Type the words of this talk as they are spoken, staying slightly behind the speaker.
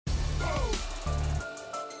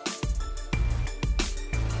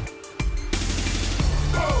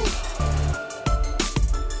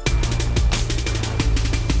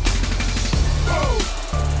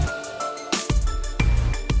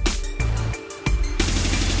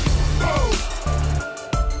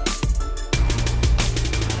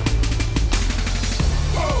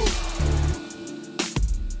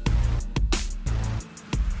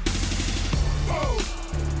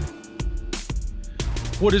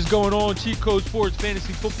What is going on, Cheat Code Sports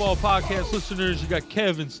Fantasy Football Podcast listeners? You got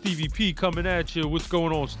Kev and Stevie P coming at you. What's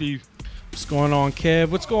going on, Steve? What's going on, Kev?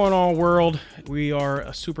 What's going on, world? We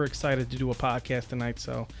are super excited to do a podcast tonight,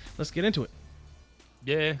 so let's get into it.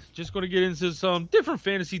 Yeah, just going to get into some different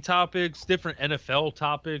fantasy topics, different NFL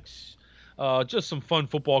topics, just some fun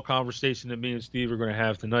football conversation that me and Steve are going to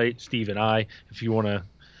have tonight. Steve and I, if you want to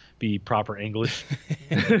be proper English.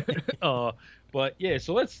 But yeah,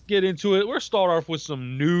 so let's get into it. We'll start off with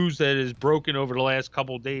some news that is broken over the last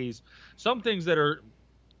couple of days. Some things that are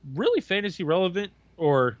really fantasy relevant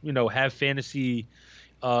or, have fantasy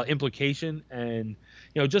implication, and,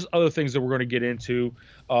 just other things that we're going to get into.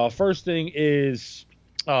 First thing is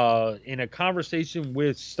in a conversation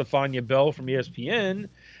with Stephania Bell from ESPN,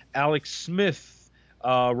 Alex Smith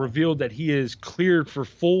revealed that he is cleared for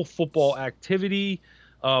full football activity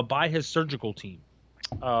by his surgical team.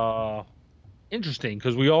 Interesting,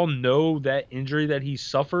 because we all know that injury that he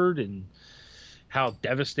suffered and how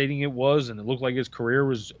devastating it was, and it looked like his career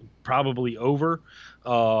was probably over.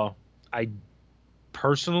 I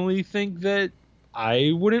personally think that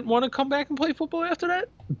I wouldn't want to come back and play football after that.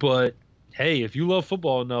 But hey, if you love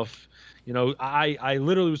football enough, I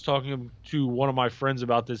literally was talking to one of my friends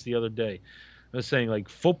about this the other day. I was saying, like,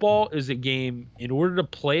 football is a game. In order to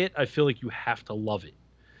play it, I feel like you have to love it.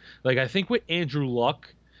 Like, I think with Andrew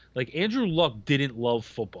Luck didn't love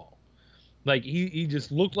football. Like, he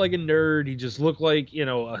just looked like a nerd. He just looked like,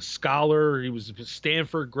 a scholar. He was a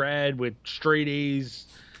Stanford grad with straight A's.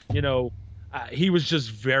 He was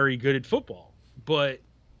just very good at football. But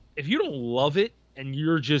if you don't love it and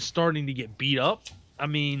you're just starting to get beat up, I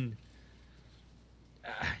mean,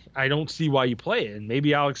 I don't see why you play it. And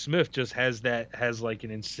maybe Alex Smith just has like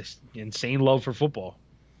an insane love for football.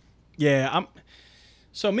 Yeah,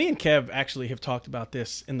 So me and Kev actually have talked about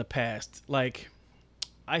this in the past. Like,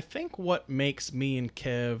 I think what makes me and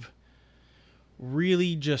Kev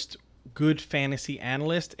really just good fantasy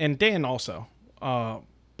analysts, and Dan also,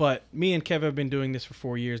 but me and Kev have been doing this for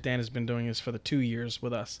 4 years. Dan has been doing this for the 2 years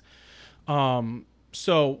with us.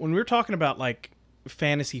 So when we're talking about, like,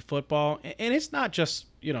 fantasy football, and it's not just,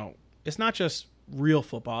 it's not just real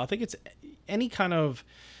football. I think it's any kind of,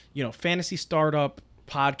 fantasy startup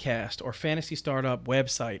podcast or fantasy startup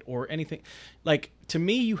website or anything. Like, to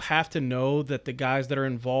me, you have to know that the guys that are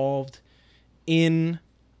involved in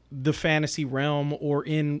the fantasy realm or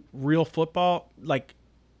in real football, like,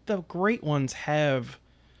 the great ones have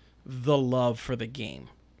the love for the game.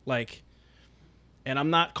 Like, and I'm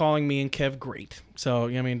not calling me and Kev great, so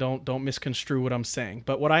don't misconstrue what I'm saying.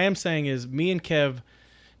 But what I am saying is me and Kev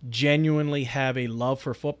genuinely have a love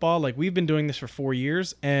for football. Like, we've been doing this for 4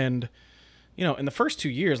 years, and in the first 2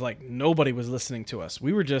 years, like, nobody was listening to us.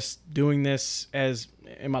 We were just doing this as,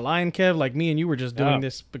 am I lying, Kev? Like, me and you were just doing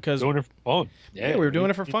this because doing it for fun. Yeah, we were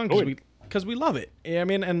doing it for fun because we love it.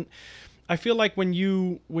 And I feel like when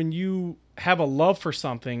you have a love for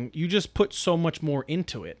something, you just put so much more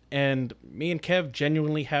into it. And me and Kev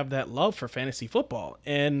genuinely have that love for fantasy football.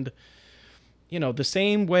 And the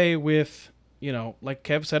same way with, like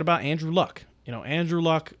Kev said about Andrew Luck. Andrew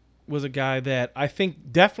Luck was a guy that I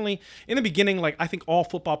think definitely in the beginning, like, I think all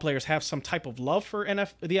football players have some type of love for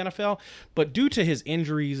the NFL, but due to his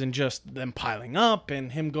injuries and just them piling up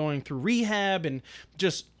and him going through rehab and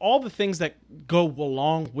just all the things that go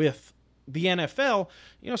along with the NFL,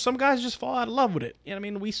 some guys just fall out of love with it.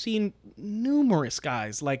 We've seen numerous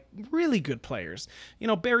guys, like, really good players.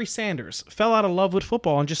 Barry Sanders fell out of love with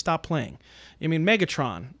football and just stopped playing.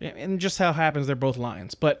 Megatron, and just how it happens, they're both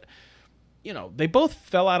Lions, but they both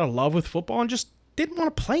fell out of love with football and just didn't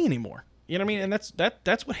want to play anymore. And that's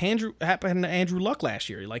what happened to Andrew Luck last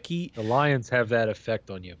year. Like, the Lions have that effect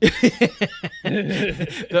on you.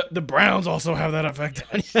 the Browns also have that effect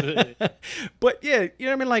on you. But yeah,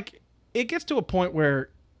 like, it gets to a point where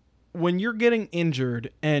when you're getting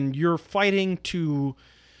injured and you're fighting to,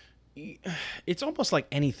 it's almost like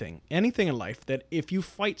anything in life, that if you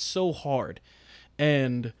fight so hard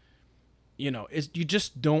and you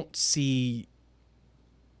just don't see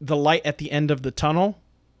the light at the end of the tunnel,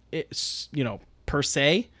 it's, per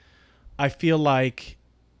se, I feel like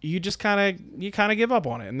you just kind of give up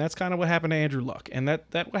on it. And that's kind of what happened to Andrew Luck. And that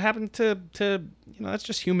what happened to that's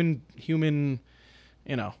just human,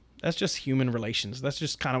 that's just human relations. That's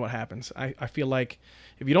just kind of what happens. I feel like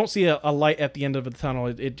if you don't see a light at the end of the tunnel,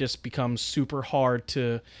 it just becomes super hard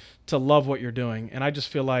to love what you're doing. And I just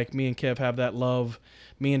feel like me and Kev have that love.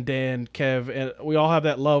 Me and Dan, Kev, and we all have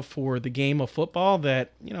that love for the game of football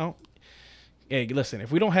that, hey, listen,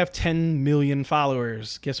 if we don't have 10 million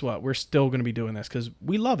followers, guess what? We're still going to be doing this because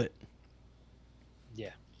we love it.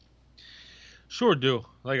 Yeah. Sure do.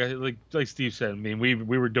 Like Steve said, I mean, we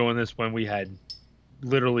were doing this when we had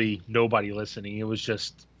literally nobody listening. It was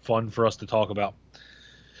just fun for us to talk about.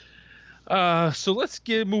 So let's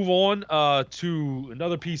move on to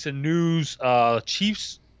another piece of news.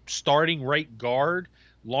 Chiefs starting right guard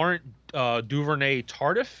Laurent Duvernay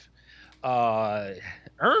Tardif uh,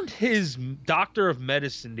 earned his Doctor of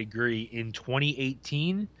Medicine degree in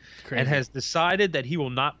 2018 and Crazy. has decided that he will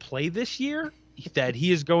not play this year. That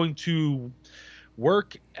he is going to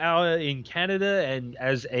work out in Canada and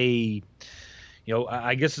as a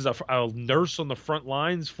I guess as a nurse on the front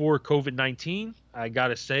lines for COVID-19. I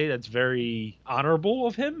gotta say that's very honorable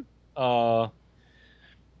of him. I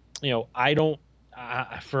don't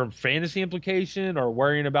for fantasy implication or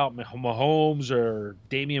worrying about Mahomes or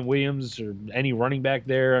Damian Williams or any running back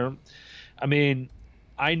there. I mean,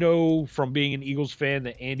 I know from being an Eagles fan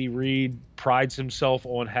that Andy Reid prides himself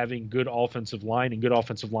on having good offensive line and good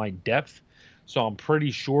offensive line depth. So I'm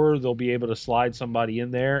pretty sure they'll be able to slide somebody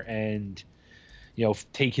in there and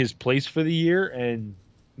take his place for the year. And,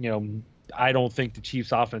 I don't think the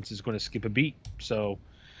Chiefs offense is going to skip a beat. So,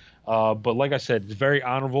 but like I said, it's very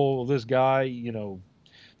honorable of this guy.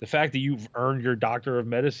 The fact that you've earned your Doctor of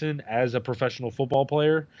Medicine as a professional football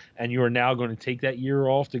player and you are now going to take that year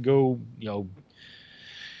off to go,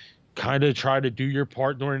 kind of try to do your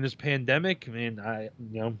part during this pandemic. I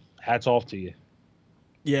mean, hats off to you.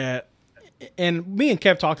 Yeah. And me and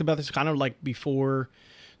Kev talked about this kind of like before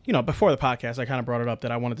the podcast. I kind of brought it up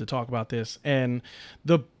that I wanted to talk about this. And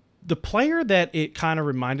the player that it kind of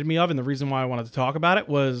reminded me of, and the reason why I wanted to talk about it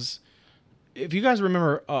was, if you guys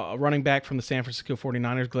remember a running back from the San Francisco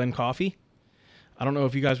 49ers, Glenn Coffey. I don't know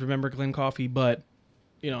if you guys remember Glenn Coffey, but,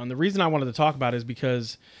 and the reason I wanted to talk about it is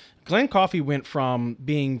because Glenn Coffey went from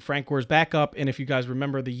being Frank Gore's backup, and if you guys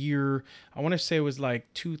remember the year, I want to say it was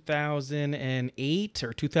like 2008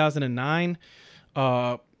 or 2009,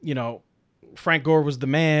 Frank Gore was the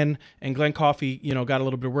man, and Glenn Coffey, got a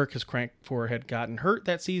little bit of work because Frank Gore had gotten hurt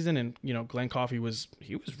that season, and Glenn Coffey was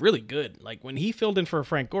really good. Like when he filled in for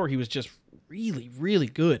Frank Gore, he was just really, really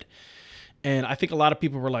good. And I think a lot of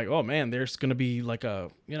people were like, "Oh man, there's going to be like a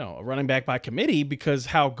running back by committee because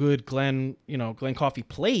how good Glenn Coffey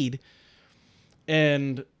played."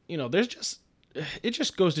 And it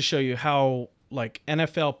just goes to show you how like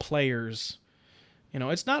NFL players,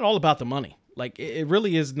 it's not all about the money. Like it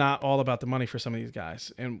really is not all about the money for some of these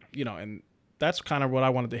guys. And and that's kind of what I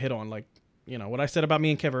wanted to hit on. Like, what I said about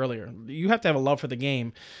me and Kev earlier. You have to have a love for the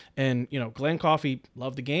game. And, Glenn Coffey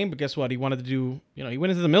loved the game, but guess what? He wanted to do, he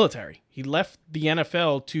went into the military. He left the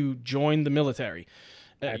NFL to join the military.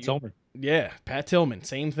 Pat Tillman. Yeah, Pat Tillman,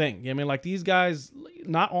 same thing. I mean, like these guys,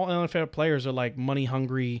 not all NFL players are like money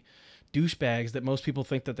hungry douchebags that most people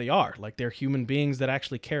think that they are. Like they're human beings that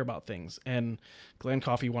actually care about things. And Glenn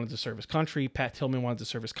Coffey wanted to serve his country. Pat Tillman wanted to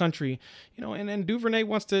serve his country. And Duvernay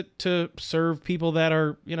wants to serve people that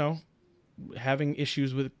are, having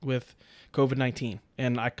issues with COVID-19.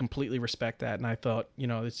 And I completely respect that. And I thought,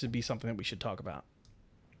 this would be something that we should talk about.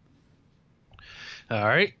 All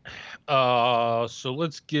right. So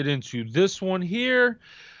let's get into this one here.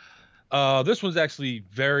 This one's actually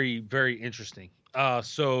very, very interesting.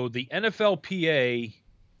 So the NFLPA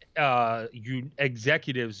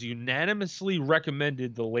executives unanimously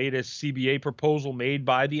recommended the latest CBA proposal made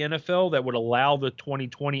by the NFL that would allow the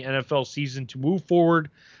 2020 NFL season to move forward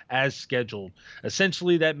as scheduled.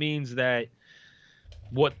 Essentially, that means that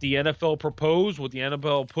what the NFL proposed, what the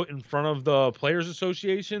NFL put in front of the Players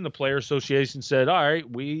Association, the Players Association said, all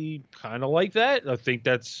right, we kind of like that. I think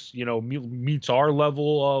that's, meets our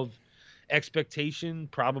level of expectation,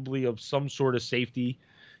 probably of some sort of safety,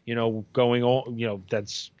 going on,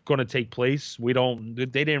 that's going to take place. They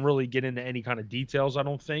didn't really get into any kind of details, I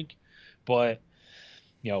don't think, but,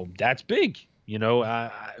 that's big.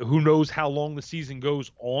 Who knows how long the season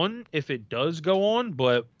goes on, if it does go on,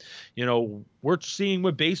 but, we're seeing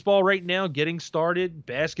with baseball right now getting started.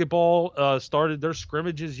 Basketball started their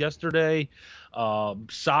scrimmages yesterday.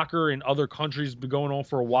 Soccer in other countries has been going on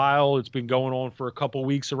for a while. It's been going on for a couple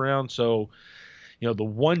weeks around. So, the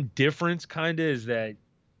one difference kind of is that,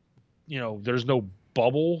 there's no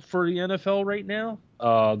bubble for the NFL right now.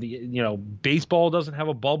 Baseball doesn't have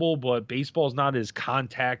a bubble, but baseball is not as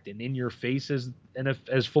contact and in your face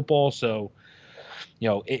as football. So,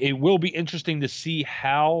 it will be interesting to see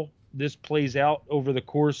how this plays out over the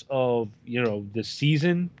course of, the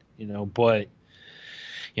season, but,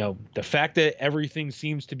 the fact that everything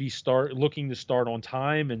seems to be looking to start on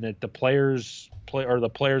time and that the Players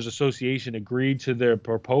Association agreed to their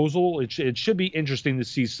proposal, it should be interesting to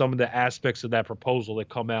see some of the aspects of that proposal that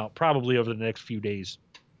come out probably over the next few days.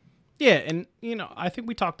 Yeah, and I think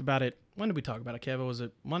we talked about it. When did we talk about it, Kev? Was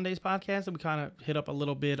it Monday's podcast that we kind of hit up a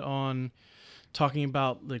little bit on talking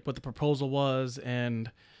about like what the proposal was,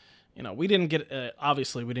 and we didn't get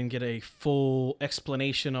obviously we didn't get a full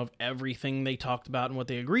explanation of everything they talked about and what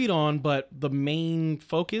they agreed on, but the main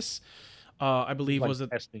focus, I believe, was the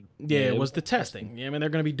testing. Yeah, it was the testing. Yeah, I mean, they're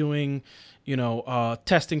going to be doing,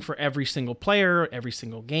 testing for every single player, every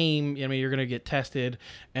single game. I mean, you're going to get tested,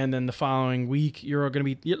 and then the following week you're going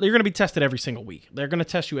to be tested every single week. They're going to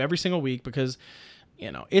test you every single week because,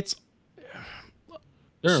 it's.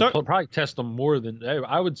 They're going to probably test them more than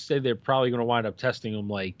I would say. They're probably going to wind up testing them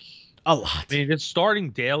like a lot. I mean, it's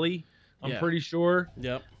starting daily. I'm pretty sure.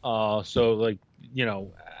 Yep. So like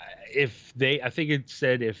if I think it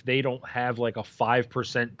said if they don't have like a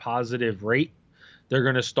 5% positive rate, they're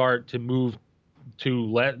going to start to move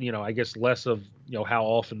to I guess less of how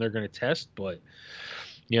often they're going to test. But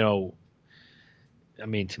I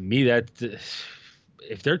mean, to me that.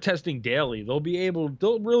 If they're testing daily, they'll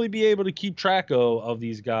really be able to keep track of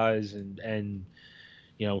these guys and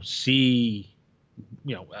see,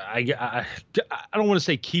 I don't want to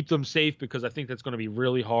say keep them safe because I think that's going to be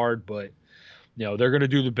really hard, but they're going to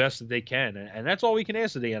do the best that they can. And that's all we can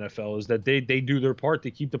ask of the NFL is that they do their part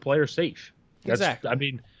to keep the players safe. Exactly. I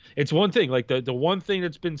mean, it's one thing, like the one thing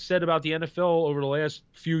that's been said about the NFL over the last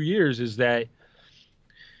few years is that,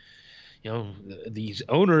 these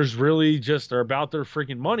owners really just are about their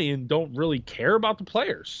freaking money and don't really care about the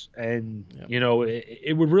players. And,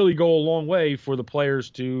 it would really go a long way for the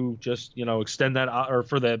players to just, extend that, or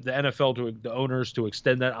for the NFL the owners to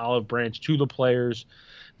extend that olive branch to the players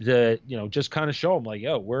that, just kind of show them like,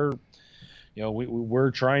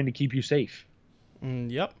 we're trying to keep you safe.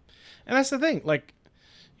 Yep. And that's the thing. Like,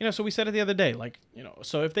 so we said it the other day, like,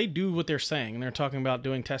 so if they do what they're saying and they're talking about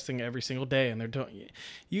doing testing every single day and they're doing,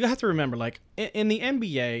 you have to remember, like in the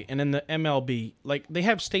NBA and in the MLB, like they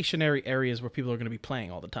have stationary areas where people are going to be playing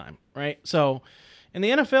all the time. Right. So in the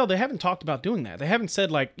NFL, they haven't talked about doing that. They haven't said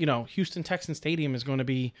like, Houston Texans Stadium is going to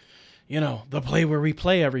be, the play where we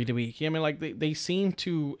play every week. I mean, like they seem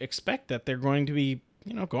to expect that they're going to be,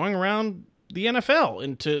 going around the NFL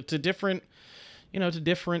and to different, to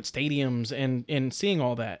different stadiums and seeing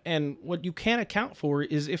all that. And what you can't account for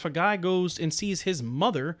is if a guy goes and sees his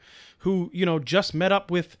mother who, just met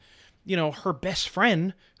up with, her best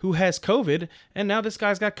friend who has COVID, and now this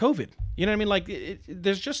guy's got COVID. You know what I mean? Like,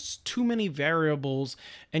 there's just too many variables,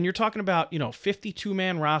 and you're talking about,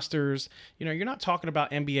 52-man rosters. You're not talking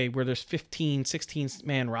about NBA where there's 15,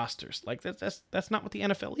 16-man rosters. Like, that's not what the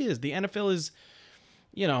NFL is. The NFL is,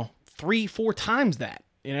 3-4 times that.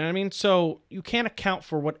 You know what I mean? So you can't account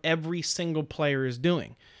for what every single player is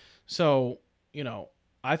doing. So,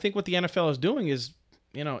 I think what the NFL is doing is,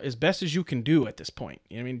 as best as you can do at this point.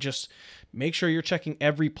 I mean, just make sure you're checking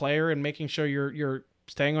every player and making sure you're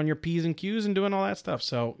staying on your P's and Q's and doing all that stuff.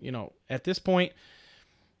 So, at this point,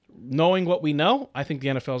 knowing what we know, I think the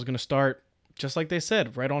NFL is going to start, just like they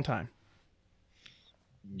said, right on time.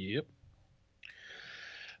 Yep.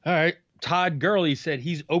 All right. Todd Gurley said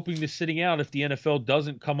he's open to sitting out if the NFL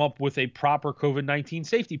doesn't come up with a proper COVID-19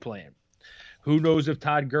 safety plan. Who knows if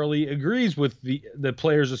Todd Gurley agrees with the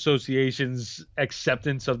Players Association's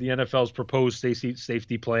acceptance of the NFL's proposed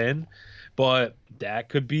safety plan, but that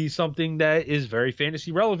could be something that is very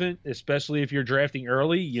fantasy relevant, especially if you're drafting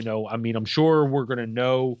early. I mean, I'm sure we're going to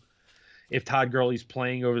know if Todd Gurley's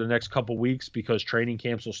playing over the next couple weeks because training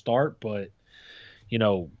camps will start, but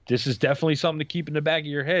this is definitely something to keep in the back of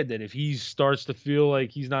your head that if he starts to feel like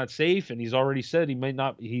he's not safe and he's already said he may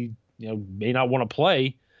not want to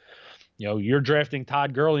play, you're drafting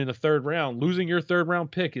Todd Gurley in the third round. Losing your third round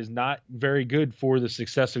pick is not very good for the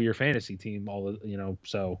success of your fantasy team.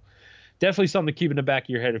 So definitely something to keep in the back of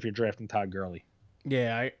your head if you're drafting Todd Gurley.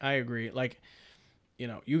 Yeah, I agree. Like,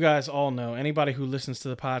 you guys all know, anybody who listens to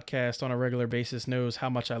the podcast on a regular basis knows how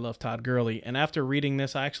much I love Todd Gurley. And after reading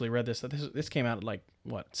this, I actually read this. This came out at like,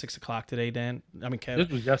 6 o'clock today, Dan? I mean, Kevin.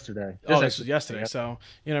 This was yesterday. This was yesterday. So,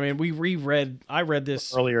 I mean, I read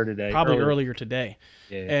this earlier today. Probably earlier today.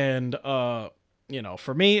 Yeah. And,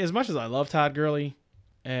 for me, as much as I love Todd Gurley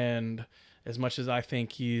and as much as I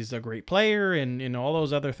think he's a great player and all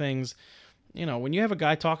those other things, when you have a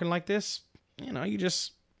guy talking like this,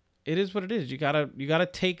 it is what it is. You gotta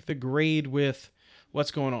take the grade with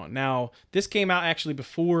what's going on. Now, this came out actually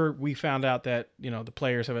before we found out that, the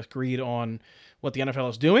players have agreed on what the NFL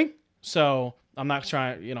is doing. So I'm not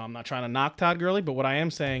trying to knock Todd Gurley, but what I am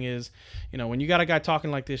saying is, when you got a guy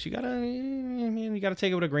talking like this, you gotta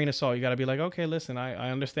take it with a grain of salt. You gotta be like, okay, listen,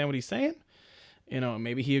 I understand what he's saying.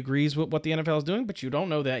 Maybe he agrees with what the NFL is doing, but you don't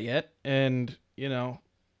know that yet. And,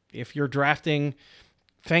 if you're drafting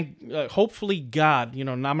hopefully God,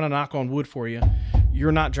 I'm going to knock on wood for you.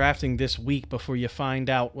 You're not drafting this week before you find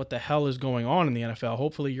out what the hell is going on in the NFL.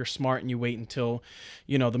 Hopefully you're smart and you wait until,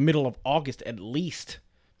 the middle of August at least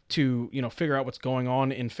to, figure out what's going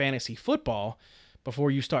on in fantasy football before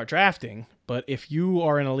you start drafting. But if you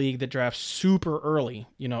are in a league that drafts super early,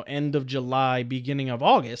 end of July, beginning of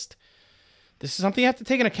August, this is something you have to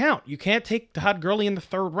take into account. You can't take Todd Gurley in the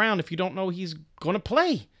third round if you don't know he's going to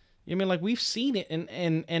play. Like we've seen it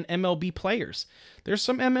in MLB players. There's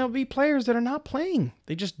some MLB players that are not playing.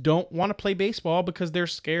 They just don't want to play baseball because they're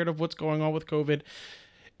scared of what's going on with COVID.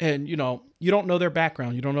 And, you don't know their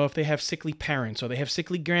background. You don't know if they have sickly parents or they have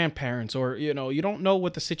sickly grandparents or, you don't know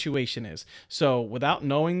what the situation is. So without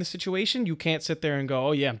knowing the situation, you can't sit there and go,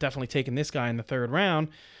 oh, yeah, I'm definitely taking this guy in the third round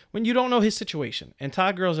when you don't know his situation. And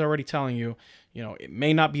Todd Gurley's already telling you, it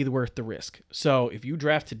may not be worth the risk. So if you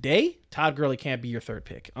draft today, Todd Gurley can't be your third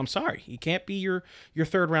pick. I'm sorry. He can't be your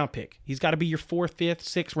third round pick. He's got to be your fourth, fifth,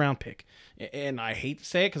 sixth round pick. And I hate to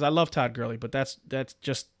say it because I love Todd Gurley, but that's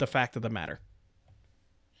just the fact of the matter.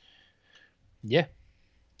 Yeah.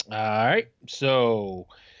 All right. So,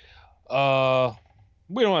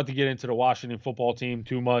 we don't have to get into the Washington football team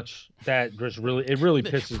too much. That just really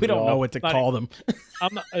pisses me off. We don't know what to call them.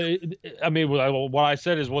 I'm not, I mean, what I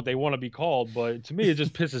said is what they want to be called, but to me, it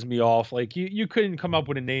just pisses me off. Like you couldn't come up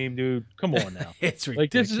with a name, dude. Come on now. It's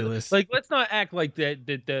ridiculous. Like, this is, let's not act like that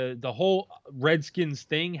the whole Redskins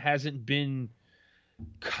thing hasn't been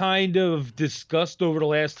kind of discussed over the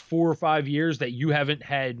last 4 or 5 years, that you haven't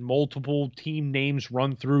had multiple team names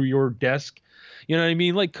run through your desk. You know what I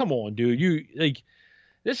mean? Like, come on, dude.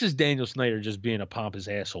 This is Daniel Snyder just being a pompous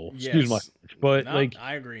asshole. Yes. Excuse my, but no,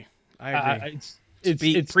 I agree.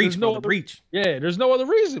 It's preach, no other preach. Yeah, there's no other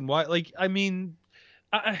reason why. Like, I mean,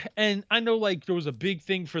 I know like there was a big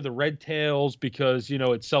thing for the Red Tails because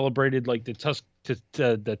it celebrated like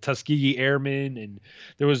the Tuskegee Airmen, and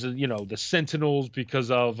there was the Sentinels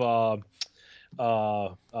because of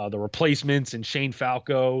the replacements and Shane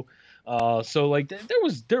Falco. So like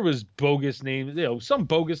there was bogus names, some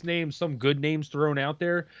bogus names, some good names thrown out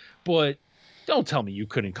there, but don't tell me you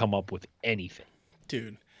couldn't come up with anything,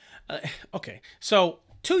 dude. Okay, so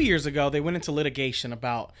 2 years ago they went into litigation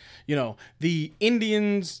about the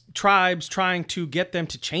Indians tribes trying to get them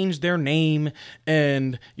to change their name,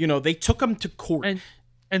 and they took them to court.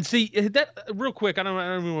 And see that real quick. I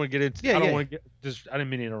don't even want to get into. I don't want to get this. I didn't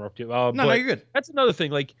mean to interrupt you. No, you're good. That's another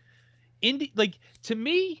thing. Like to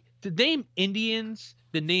me, the name Indians,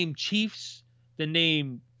 the name Chiefs, the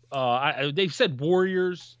name they've said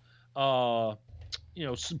Warriors, Braves.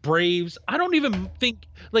 I don't even think,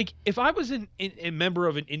 like, if I was a member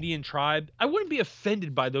of an Indian tribe, I wouldn't be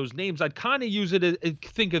offended by those names. I'd kind of use it,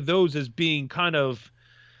 think of those as being kind of,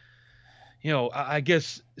 I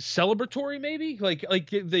guess celebratory, maybe like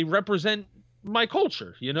they represent my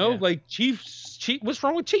culture, like Chiefs. What's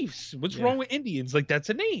wrong with Chiefs? What's wrong with Indians? Like, that's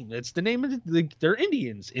a name. That's the name of they're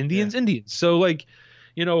Indians. Indians. So like,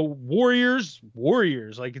 Warriors.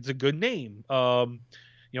 Like, it's a good name.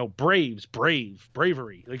 Braves,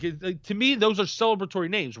 bravery. Like, to me, those are celebratory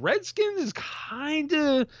names. Redskins is kind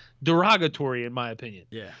of derogatory in my opinion.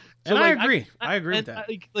 Yeah. So, and like, I agree with that.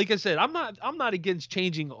 Like I said, I'm not against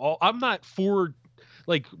changing all. I'm not for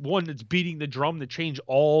like one that's beating the drum to change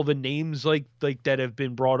all the names like that have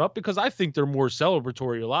been brought up, because I think they're more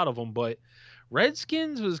celebratory, a lot of them. But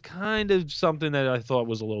Redskins was kind of something that I thought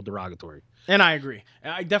was a little derogatory. And I agree.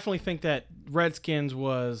 I definitely think that Redskins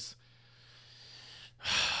was,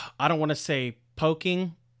 I don't want to say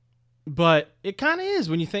poking, but it kind of is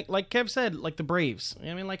when you think, like Kev said, like the Braves.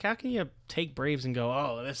 I mean, like, how can you take Braves and go,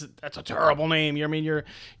 oh, that's a terrible name?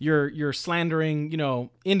 You're slandering,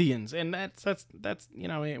 Indians, and that's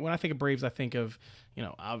when I think of Braves, I think of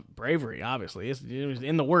bravery. Obviously, it's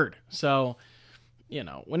in the word. So,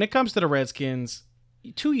 when it comes to the Redskins,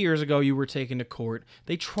 2 years ago, you were taken to court.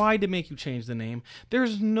 They tried to make you change the name.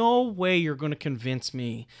 There's no way you're going to convince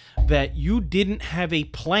me that you didn't have a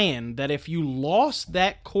plan, that if you lost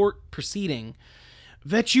that court proceeding,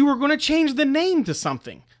 that you were going to change the name to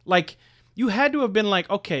something. Like, you had to have been like,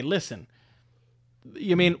 okay, listen,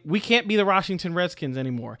 we can't be the Washington Redskins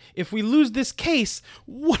anymore. If we lose this case,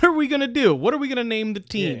 what are we going to do? What are we going to name the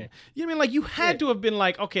team? Yeah. Like, you had to have been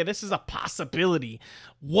like, okay, this is a possibility.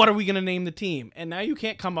 What are we going to name the team? And now you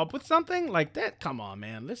can't come up with something like that? Come on,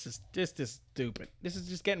 man. This is stupid. This is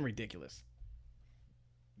just getting ridiculous.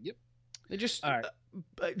 Yep. They just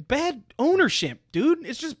bad ownership, dude.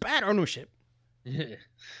 It's just bad ownership. Yeah.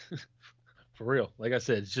 For real. Like I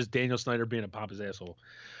said, it's just Daniel Snyder being a pompous asshole.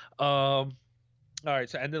 All right,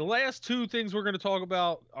 so and the last two things we're going to talk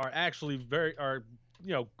about are actually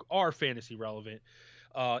are fantasy relevant.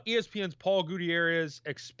 ESPN's Paul Gutierrez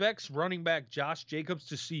expects running back Josh Jacobs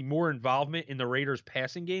to see more involvement in the Raiders'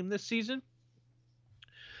 passing game this season.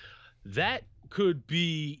 That could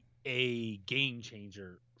be a game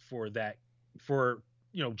changer for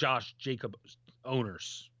Josh Jacobs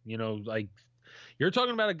owners. Like you're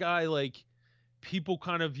talking about a guy like people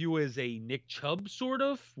kind of view as a Nick Chubb sort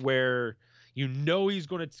of, where he's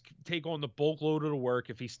going to take on the bulk load of the work.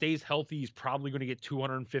 If he stays healthy, he's probably going to get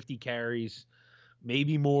 250 carries,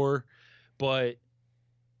 maybe more. But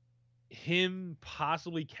him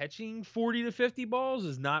possibly catching 40 to 50 balls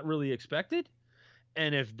is not really expected.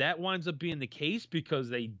 And if that winds up being the case, because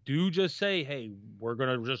they do just say, hey, we're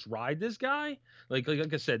going to just ride this guy, like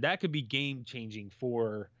I said, that could be game changing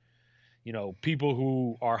for people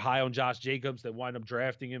who are high on Josh Jacobs that wind up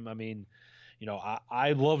drafting him. I mean,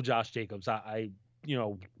 I love Josh Jacobs. I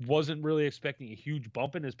wasn't really expecting a huge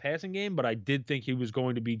bump in his passing game, but I did think he was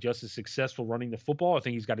going to be just as successful running the football. I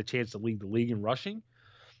think he's got a chance to lead the league in rushing.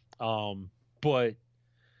 But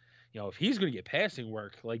if he's going to get passing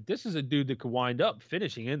work, like this is a dude that could wind up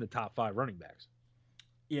finishing in the top 5 running backs.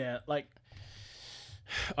 Yeah, all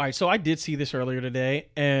right, so I did see this earlier today,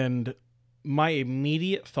 and my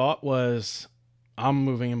immediate thought was I'm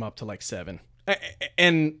moving him up to 7.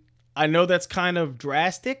 And I know that's kind of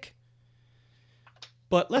drastic,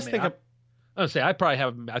 but let's think of... I would say I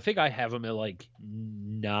think I have him at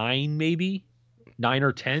 9, maybe 9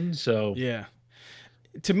 or 10. So yeah,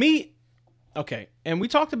 to me, okay. And we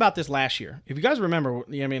talked about this last year. If you guys remember,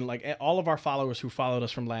 all of our followers who followed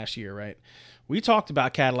us from last year, right? We talked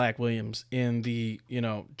about Cadillac Williams in the,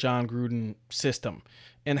 John Gruden system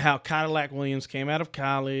and how Cadillac Williams came out of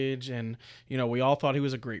college and, we all thought he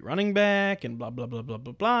was a great running back and blah, blah, blah, blah,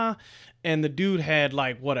 blah, blah. And the dude had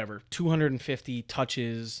 250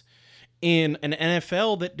 touches in an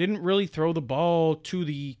NFL that didn't really throw the ball to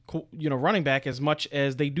the, running back as much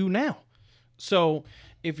as they do now. So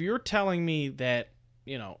if you're telling me that,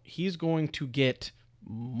 he's going to get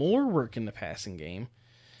more work in the passing game,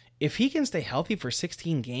 if he can stay healthy for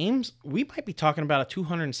 16 games, we might be talking about a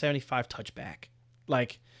 275 touchback.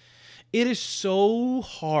 It is so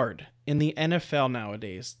hard in the NFL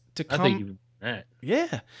nowadays to come. I think even that.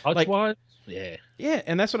 Yeah. Touch-wise? Yeah. Yeah,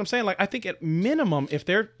 and that's what I'm saying. I think at minimum, if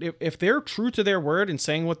they're true to their word and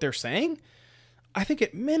saying what they're saying, I think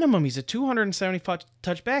at minimum he's a 275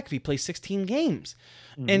 touchback if he plays 16 games.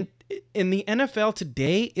 Mm-hmm. And in the NFL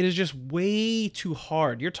today, it is just way too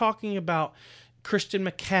hard. You're talking about Christian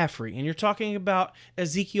McCaffrey, and you're talking about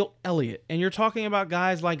Ezekiel Elliott, and you're talking about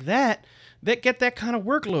guys like that get that kind of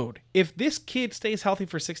workload. If this kid stays healthy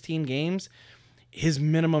for 16 games, his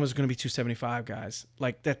minimum is going to be 275, guys.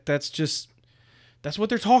 That's what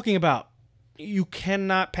they're talking about. You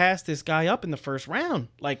cannot pass this guy up in the first round.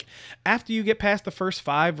 After you get past the first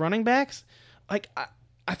 5 running backs, I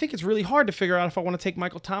think it's really hard to figure out if I want to take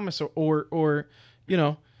Michael Thomas or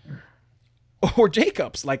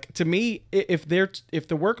Jacobs. To me, if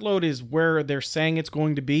the workload is where they're saying it's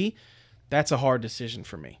going to be, that's a hard decision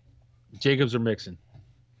for me. Jacobs or Mixon?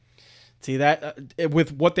 See that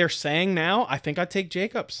with what they're saying now, I think I'd take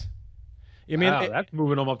Jacobs. That's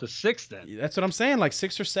moving them up to 6 then. That's what I'm saying,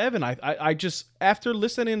 6 or 7. I just, after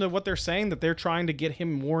listening to what they're saying, that they're trying to get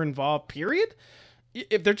him more involved, period.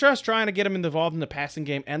 If they're just trying to get him involved in the passing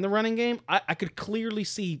game and the running game, I could clearly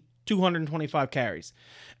see 225 carries.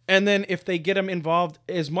 And then if they get him involved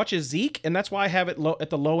as much as Zeke, and that's why I have it at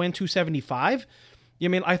the low end 275.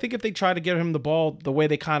 I think if they try to get him the ball the way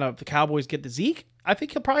the Cowboys get the Zeke, I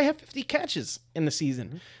think he'll probably have 50 catches in the season.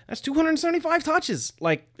 Mm-hmm. That's 275 touches.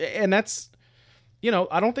 And that's,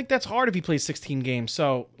 I don't think that's hard if he plays 16 games.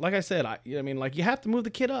 So, like I said, you have to move the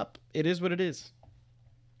kid up. It is what it is.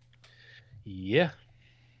 Yeah.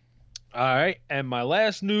 All right. And my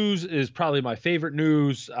last news is probably my favorite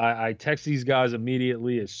news. I text these guys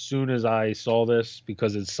immediately as soon as I saw this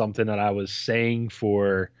because it's something that I was saying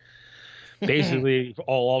for basically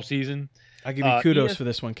all off season. I give you kudos for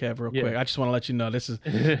this one, Kev, real quick. I just want to let you know this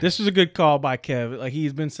is a good call by Kev.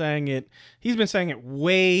 He's been saying it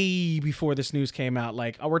way before this news came out.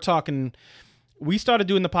 We're talking, we started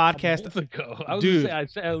doing the podcast a month ago. I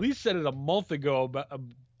at least said it a month ago.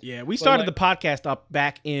 We started the podcast up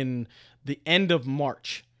back in the end of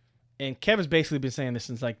March, and Kev has basically been saying this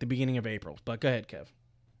since the beginning of April. But go ahead, Kev.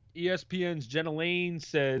 ESPN's Jenna Lane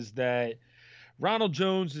says that Ronald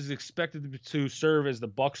Jones is expected to serve as the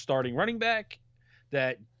Bucs starting running back,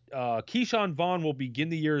 that Keyshawn Vaughn will begin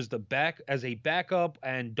the year as a backup,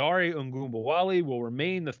 and Dare Ogunbowale will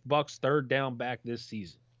remain the Bucs' third down back this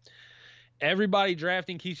season. Everybody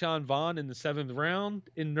drafting Keyshawn Vaughn in the 7th round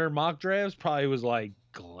in their mock drafts probably was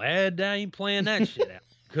glad I ain't playing that shit out.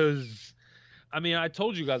 Because I mean, I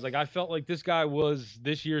told you guys, like, I felt like this guy was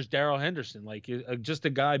this year's Darrell Henderson, like, just a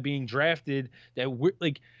guy being drafted that,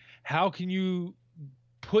 like, how can you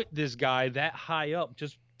put this guy that high up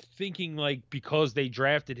just thinking, like, because they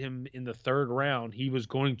drafted him in the third round, he was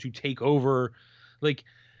going to take over? Like,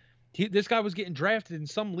 this guy was getting drafted in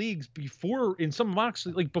some leagues before, in some mocks,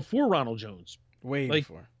 like, before Ronald Jones. Way like,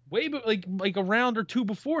 before. Like a round or two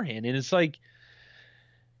beforehand. And it's like,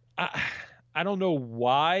 I don't know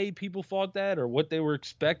why people thought that or what they were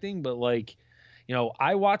expecting, but, like,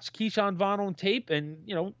 I watched Keyshawn Vaughn on tape, and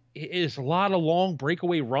it's a lot of long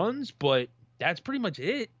breakaway runs, but that's pretty much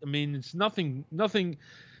it. I mean, it's nothing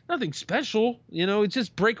special. It's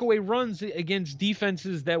just breakaway runs against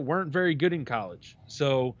defenses that weren't very good in college.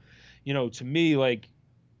 So, to me, like,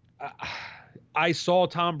 I saw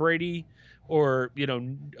Tom Brady, or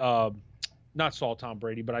not saw Tom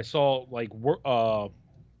Brady, but I saw, like,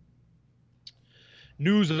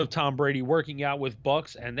 news of Tom Brady working out with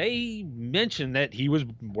Bucks, and they mentioned that he was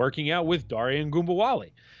working out with Dare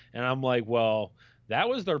Ogunbowale. And I'm like, well, that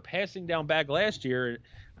was their passing down back last year.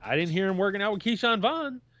 I didn't hear him working out with Keyshawn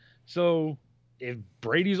Vaughn. So if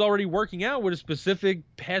Brady's already working out with a specific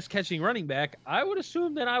pass catching running back, I would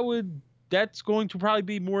assume that's going to probably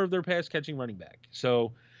be more of their pass catching running back.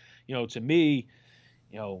 So, to me,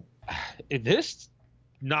 if this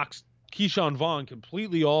knocks Keyshawn Vaughn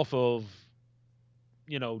completely off of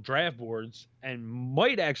draft boards, and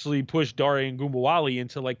might actually push Dare Ogunbowale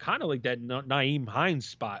into, like, kind of like that Nyheim Hines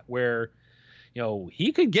spot where,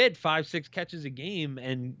 he could get 5-6 catches a game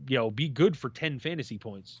and, be good for 10 fantasy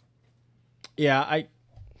points. Yeah,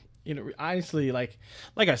 honestly, like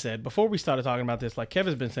I said, before we started talking about this, like,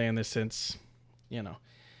 Kevin's been saying this since,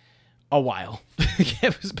 a while.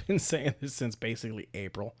 Kevin's been saying this since basically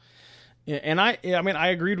April. And I mean, I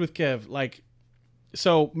agreed with Kev. Like,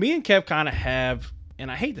 so me and Kev kind of have,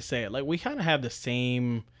 and I hate to say it, like, we kind of have the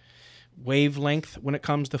same wavelength when it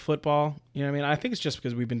comes to football. You know what I mean? I think it's just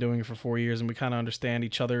because we've been doing it for 4 years and we kind of understand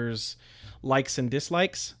each other's likes and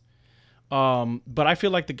dislikes. But I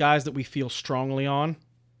feel like the guys that we feel strongly on,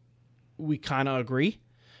 we kind of agree.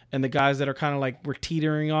 And the guys that are kind of like we're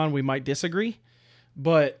teetering on, we might disagree.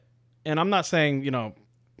 But, and I'm not saying,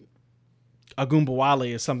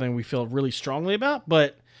 Ogunbowale is something we feel really strongly about,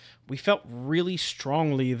 but we felt really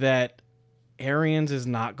strongly that Arians is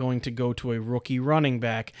not going to go to a rookie running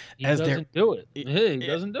back. He doesn't do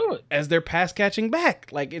it. As their pass catching back.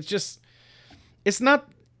 Like, it's not,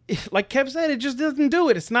 like Kev said, it just doesn't do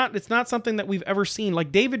it. It's not something that we've ever seen.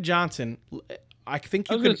 Like David Johnson, I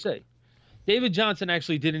think I was going to say, David Johnson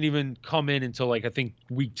actually didn't even come in until, like, I think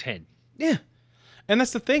week 10. Yeah. And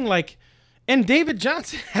that's the thing, like, and David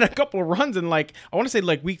Johnson had a couple of runs in, like, I want to say,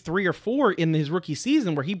 like, week 3 or 4 in his rookie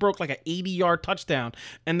season where he broke, like, an 80-yard touchdown.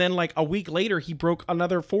 And then, like, a week later, he broke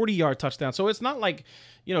another 40-yard touchdown. So it's not like,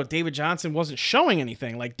 David Johnson wasn't showing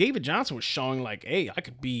anything. Like, David Johnson was showing, like, hey, I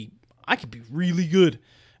could be really good.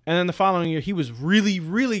 And then the following year, he was really,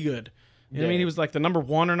 really good. You know what I mean? He was, like, the number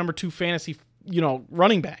 1 or number 2 fantasy,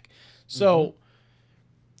 running back. So,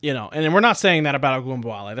 and then we're not saying that about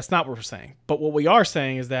Ogunbowale. That's not what we're saying. But what we are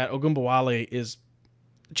saying is that Ogunbowale is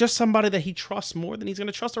just somebody that he trusts more than he's going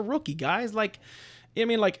to trust a rookie, guys. Like, I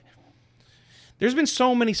mean, like, there's been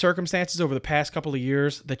so many circumstances over the past couple of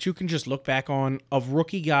years that you can just look back on of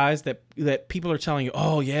rookie guys that people are telling you,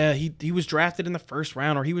 oh, yeah, he was drafted in the first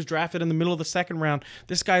round or he was drafted in the middle of the second round.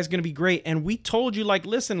 This guy's going to be great. And we told you, like,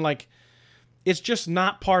 listen, like, it's just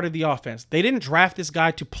not part of the offense. They didn't draft this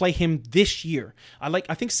guy to play him this year. I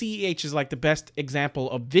think CEH is, like, the best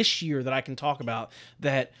example of this year that I can talk about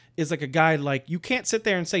that is, like, a guy, like, you can't sit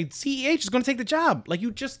there and say CEH is going to take the job. Like,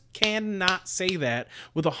 you just cannot say that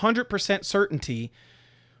with 100% certainty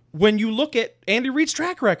when you look at Andy Reid's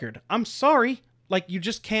track record. I'm sorry. Like, you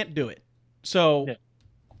just can't do it. So... Yeah.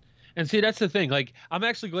 And see, that's the thing. Like, I'm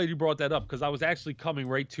actually glad you brought that up because I was actually coming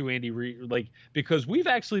right to Andy Reid, like, because we've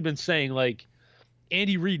actually been saying, like,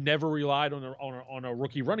 Andy Reid never relied on a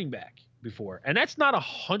rookie running back before, and that's not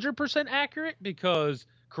 100% accurate because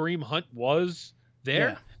Kareem Hunt was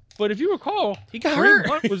there. Yeah. But if you recall, Kareem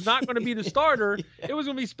Hunt was not going to be the starter. Yeah. It was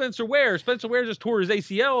going to be Spencer Ware. Spencer Ware just tore his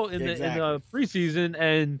ACL in the preseason,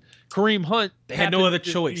 and Kareem Hunt had no other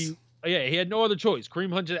choice. He had no other choice.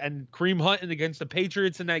 Kareem Hunt and against the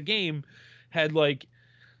Patriots in that game had, like,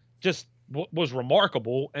 just was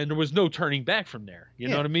remarkable, and there was no turning back from there. You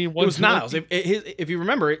know what I mean? It was Niles. If you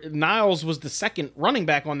remember, Niles was the second running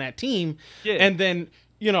back on that team, and then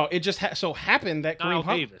it just so happened that Kareem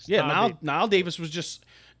Hunt, Niles Davis was just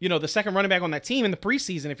the second running back on that team in the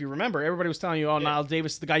preseason. If you remember, everybody was telling you, "Oh, Niles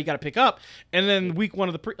Davis is the guy you got to pick up." And then week one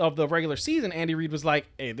of the regular season, Andy Reid was like,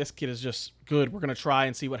 "Hey, this kid is just good. We're gonna try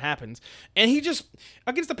and see what happens." And he just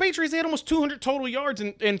against the Patriots, they had almost 200 total yards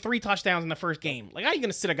and 3 touchdowns in the first game. Like, how are you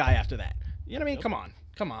gonna sit a guy after that? You know what I mean?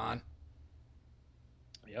 Come on.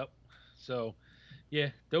 Yep. So, yeah,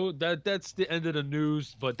 that's the end of the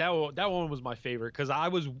news. But that one was my favorite because I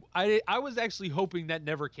was actually hoping that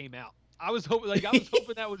never came out. I was hoping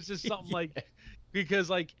that was just something like, because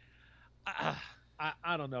like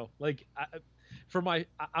I don't know, like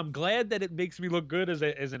I'm glad that it makes me look good as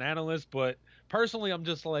an analyst, but personally I'm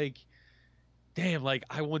just like, damn, like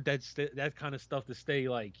I want that kind of stuff to stay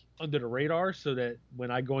like under the radar so that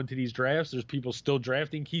when I go into these drafts, there's people still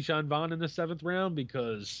drafting Keyshawn Vaughn in the 7th round,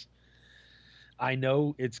 because I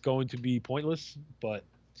know it's going to be pointless. But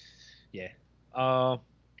yeah. All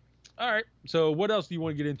right. So what else do you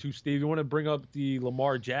want to get into, Steve? You want to bring up the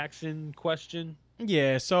Lamar Jackson question?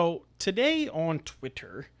 Yeah. So today on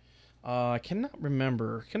Twitter, I cannot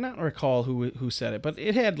recall who said it, but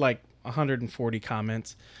it had like 140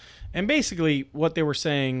 comments, and basically what they were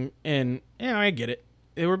saying, and I get it.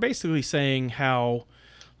 They were basically saying how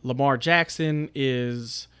Lamar Jackson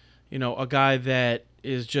is, a guy that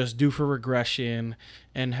is just due for regression,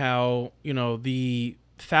 and how the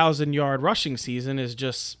 1,000-yard rushing season is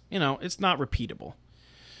just, it's not repeatable.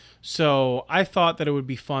 So I thought that it would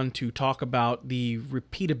be fun to talk about the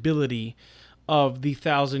repeatability of the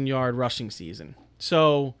 1,000-yard rushing season.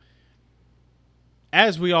 So,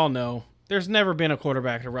 as we all know, there's never been a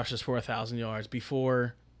quarterback that rushes for 1,000 yards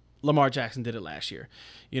before Lamar Jackson did it last year.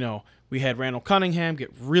 We had Randall Cunningham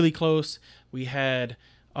get really close. We had,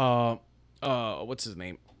 what's his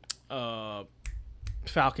name?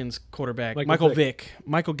 Falcons quarterback Michael Vick.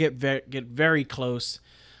 Michael get very close.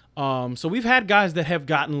 So we've had guys that have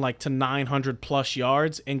gotten like to 900 plus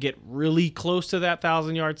yards and get really close to that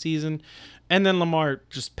 1,000-yard season, and then Lamar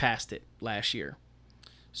just passed it last year.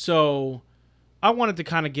 So I wanted to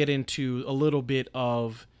kind of get into a little bit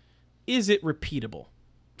of, is it repeatable?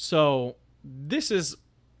 So this is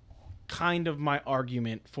kind of my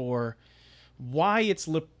argument for why it's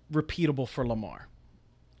repeatable for Lamar.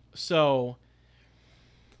 So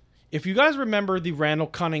if you guys remember the Randall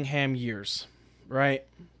Cunningham years, right?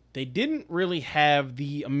 They didn't really have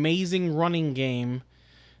the amazing running game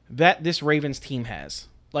that this Ravens team has.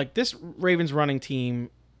 Like, this Ravens running team,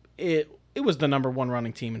 it was the number 1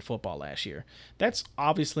 running team in football last year. That's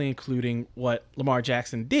obviously including what Lamar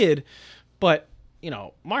Jackson did, but,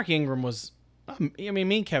 Mark Ingram was, me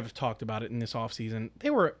and Kev have talked about it in this offseason.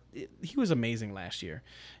 He was amazing last year.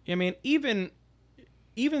 Even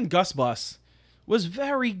Gus Bus was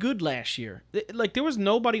very good last year. Like, there was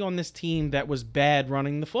nobody on this team that was bad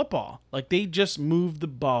running the football. Like, they just moved the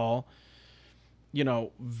ball,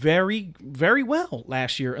 very, very well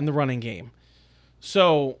last year in the running game.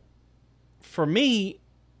 So, for me,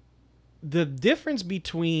 the difference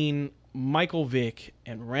between Michael Vick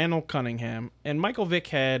and Randall Cunningham, and Michael Vick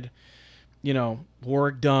had,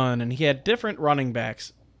 Warrick Dunn, and he had different running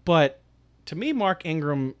backs. But to me, Mark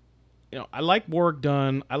Ingram, I like Warrick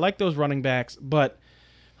Dunn. I like those running backs, but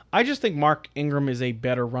I just think Mark Ingram is a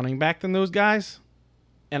better running back than those guys.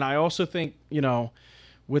 And I also think,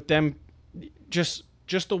 with them, just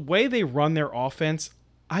the way they run their offense,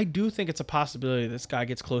 I do think it's a possibility this guy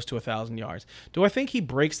gets close to 1,000 yards. Do I think he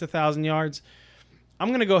breaks the 1,000 yards? I'm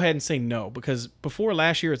going to go ahead and say no, because before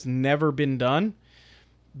last year, it's never been done.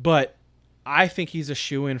 But I think he's a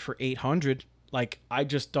shoo-in for 800. Like, I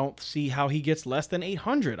just don't see how he gets less than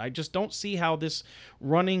 800. I just don't see how this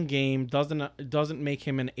running game doesn't make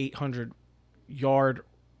him an 800-yard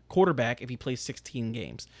quarterback if he plays 16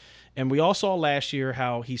 games. And we all saw last year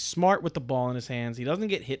how he's smart with the ball in his hands. He doesn't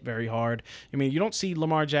get hit very hard. You don't see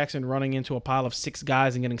Lamar Jackson running into a pile of 6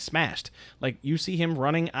 guys and getting smashed. Like, you see him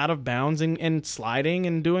running out of bounds and sliding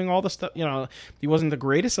and doing all the stuff. He wasn't the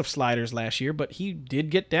greatest of sliders last year, but he did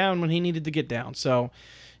get down when he needed to get down. So,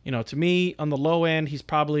 to me, on the low end, he's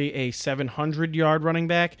probably a 700-yard running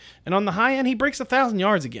back. And on the high end, he breaks 1,000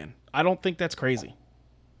 yards again. I don't think that's crazy.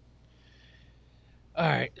 All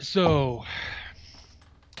right, so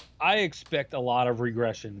I expect a lot of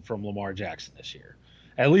regression from Lamar Jackson this year,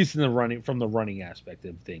 at least from the running aspect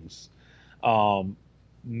of things.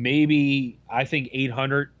 Maybe I think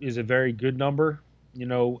 800 is a very good number. He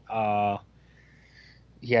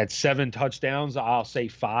had 7 touchdowns. I'll say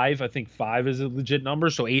 5. I think 5 is a legit number,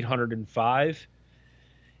 so 805.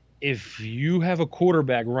 If you have a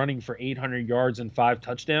quarterback running for 800 yards and 5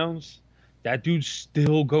 touchdowns, that dude's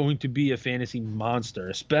still going to be a fantasy monster,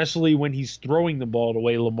 especially when he's throwing the ball the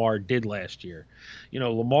way Lamar did last year.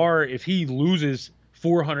 Lamar, if he loses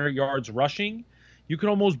 400 yards rushing, you can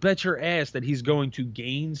almost bet your ass that he's going to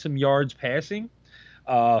gain some yards passing.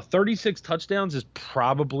 36 touchdowns is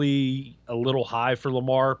probably a little high for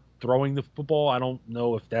Lamar throwing the football. I don't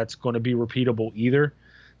know if that's going to be repeatable either,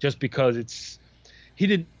 just because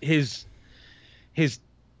his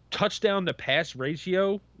touchdown to pass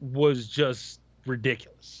ratio was just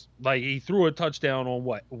ridiculous. Like, he threw a touchdown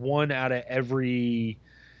on one out of every,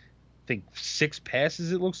 I think, 6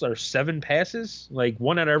 passes, it looks like, or 7 passes. Like,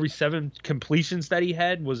 1 out of every 7 completions that he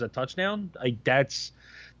had was a touchdown. Like, that's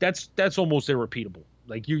almost irrepeatable.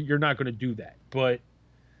 Like, you're not going to do that. But,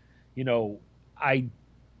 I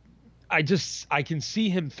can see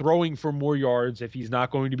him throwing for more yards if he's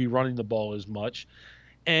not going to be running the ball as much.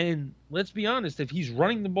 And let's be honest, if he's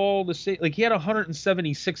running the ball the same, like, he had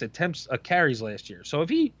 176 carries last year. So if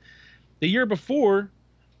the year before,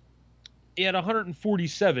 he had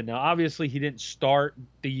 147. Now, obviously, he didn't start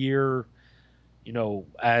the year,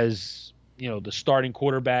 as, the starting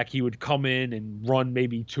quarterback. He would come in and run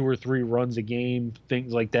maybe 2 or 3 runs a game,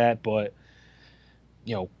 things like that. But,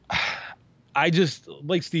 I just,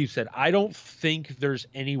 like Steve said, I don't think there's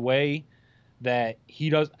any way that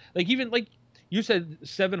he does, like, even like you said,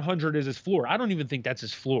 700 is his floor. I don't even think that's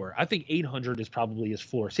his floor. I think 800 is probably his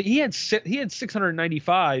floor. See, he had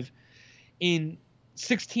 695 in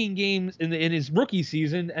 16 games in his rookie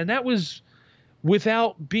season, and that was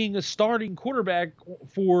without being a starting quarterback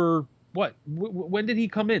for what? When did he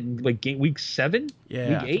come in? Like week 7? Yeah, week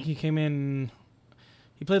 8? I think he came in.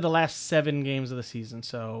 He played the last 7 games of the season,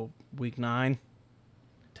 so week 9,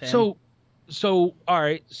 10. So all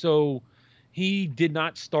right. So he did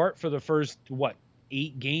not start for the first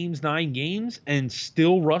 8 games, 9 games, and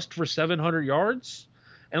still rushed for 700 yards.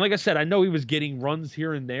 And like I said, I know he was getting runs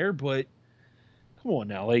here and there, but come on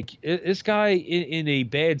now, like, this guy in a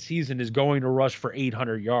bad season is going to rush for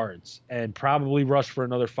 800 yards and probably rush for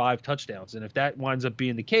another 5 touchdowns. And if that winds up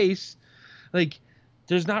being the case, like,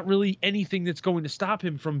 there's not really anything that's going to stop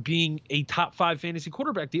him from being a top 5 fantasy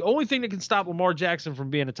quarterback. The only thing that can stop Lamar Jackson from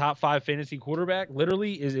being a top 5 fantasy quarterback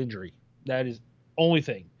literally is injury. That is only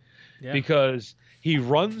thing. Yeah. Because he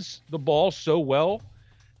runs the ball so well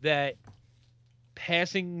that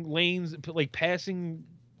passing lanes, like passing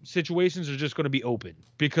situations, are just going to be open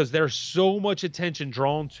because there's so much attention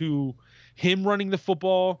drawn to him running the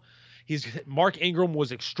football. Mark Ingram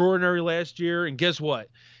was extraordinary last year, and guess what?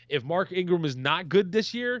 If Mark Ingram is not good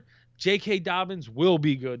this year, J.K. Dobbins will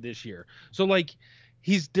be good this year. So, like,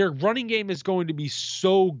 their running game is going to be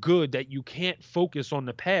so good that you can't focus on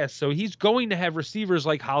the pass. So he's going to have receivers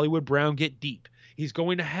like Hollywood Brown get deep. He's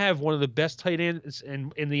going to have one of the best tight ends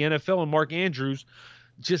in the NFL, and Mark Andrews,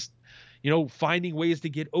 just, finding ways to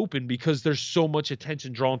get open because there's so much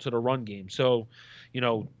attention drawn to the run game. So,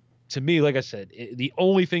 to me, like I said, the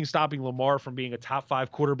only thing stopping Lamar from being a top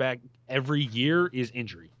 5 quarterback every year is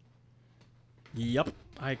injury. Yep,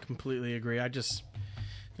 I completely agree. I just,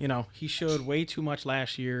 he showed way too much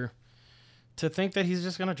last year to think that he's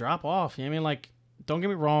just going to drop off. You know what I mean? Like, don't get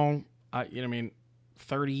me wrong.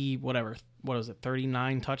 30, whatever. What was it?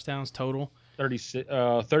 39 touchdowns total?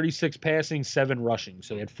 36 passing, 7 rushing.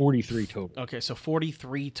 So he had 43 total. Okay, so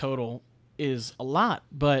 43 total is a lot,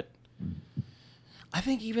 but I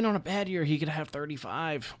think even on a bad year, he could have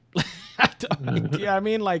 35. Yeah, I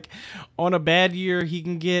mean, like, on a bad year, he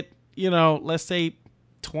can get, let's say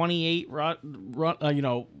 28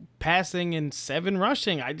 passing and 7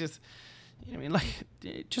 rushing.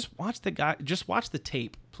 Just watch the guy, just watch the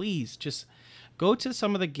tape, please. Just go to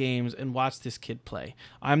some of the games and watch this kid play.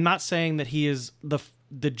 I'm not saying that he is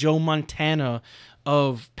the Joe Montana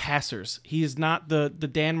of passers. He is not the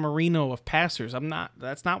Dan Marino of passers.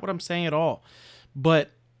 That's not what I'm saying at all.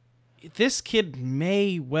 But this kid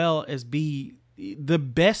may well as be the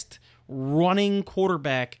best running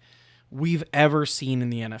quarterback we've ever seen in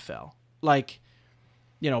the NFL. Like,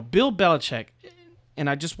 Bill Belichick, and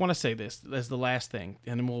I just want to say this as the last thing,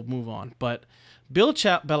 and then we'll move on. But Bill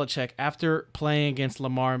Belichick, after playing against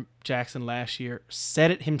Lamar Jackson last year,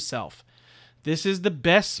 said it himself. This is the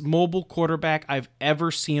best mobile quarterback I've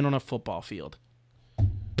ever seen on a football field.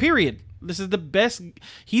 Period. This is the best.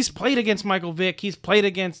 He's played against Michael Vick. He's played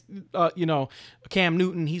against, Cam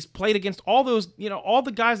Newton. He's played against all those, all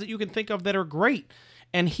the guys that you can think of that are great.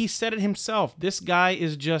 And he said it himself. This guy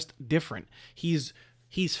is just different. He's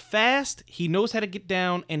fast. He knows how to get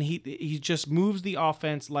down, and he just moves the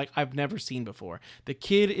offense like I've never seen before. The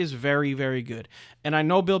kid is very, very good. And I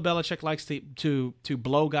know Bill Belichick likes to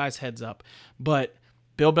blow guys' heads up, but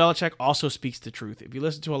Bill Belichick also speaks the truth. If you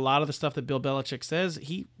listen to a lot of the stuff that Bill Belichick says,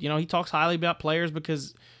 he talks highly about players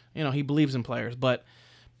because, he believes in players. But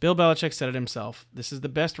Bill Belichick said it himself. This is the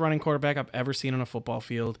best running quarterback I've ever seen on a football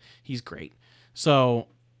field. He's great. So,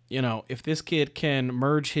 if this kid can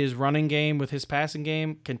merge his running game with his passing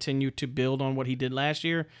game, continue to build on what he did last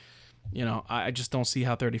year, I just don't see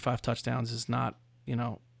how 35 touchdowns is not,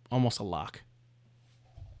 almost a lock.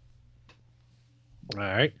 All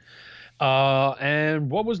right. And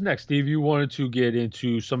what was next, Steve? You wanted to get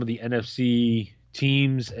into some of the NFC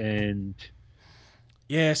teams and...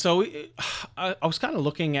 Yeah, so I was kind of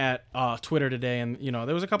looking at Twitter today, and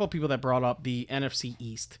there was a couple of people that brought up the NFC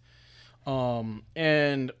East.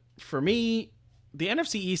 And for me, the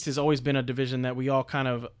NFC East has always been a division that we all kind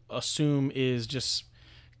of assume is just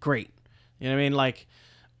great. You know what I mean? Like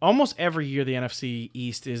almost every year, the NFC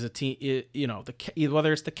East is a team.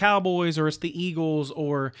 Whether it's the Cowboys or it's the Eagles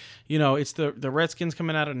or it's the Redskins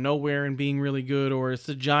coming out of nowhere and being really good, or it's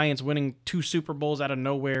the Giants winning 2 Super Bowls out of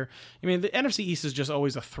nowhere. I mean, the NFC East is just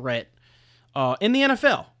always a threat in the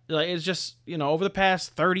NFL. Like it's just over the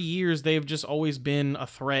past 30 years, they've just always been a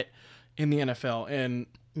threat in the NFL. And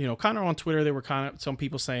kind of on Twitter, there were kind of some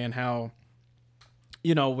people saying how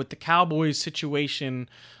with the Cowboys situation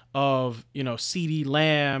of CeeDee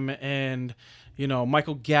Lamb and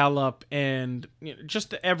Michael Gallup and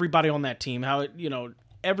just everybody on that team, how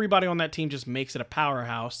everybody on that team just makes it a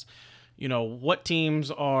powerhouse. What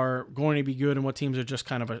teams are going to be good and what teams are just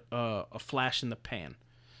kind of a flash in the pan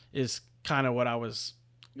is kind of what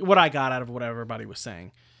I got out of what everybody was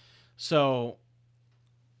saying. So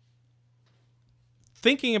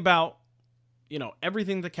thinking about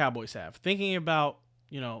everything the Cowboys have, thinking about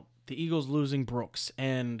the Eagles losing Brooks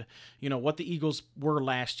and what the Eagles were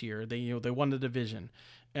last year, they won the division,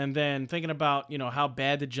 and then thinking about how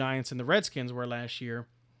bad the Giants and the Redskins were last year,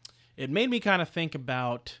 it made me kind of think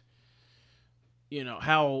about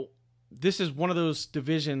how this is one of those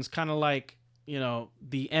divisions, kind of like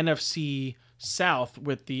the NFC South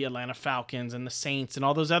with the Atlanta Falcons and the Saints and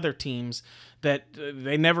all those other teams that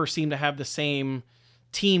they never seem to have the same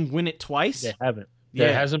team win it twice. They haven't.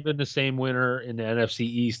 There hasn't been the same winner in the NFC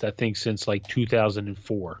East, I think, since like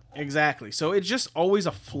 2004. Exactly. So it's just always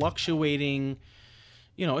a fluctuating,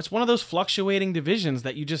 it's one of those fluctuating divisions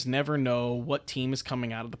that you just never know what team is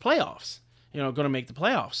coming out of the playoffs, going to make the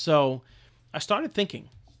playoffs. So I started thinking,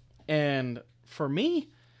 and for me,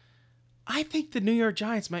 I think the New York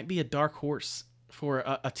Giants might be a dark horse for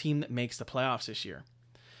a team that makes the playoffs this year.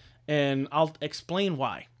 And I'll explain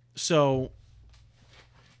why. So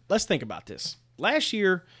let's think about this. Last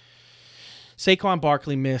year, Saquon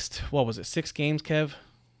Barkley missed, 6 games, Kev?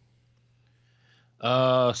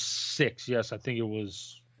 6, yes. I think it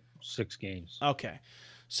was 6 games. Okay.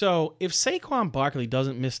 So if Saquon Barkley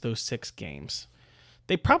doesn't miss those 6 games,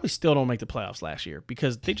 they probably still don't make the playoffs last year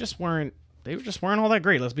because they were just weren't all that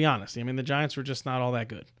great, let's be honest. I mean, the Giants were just not all that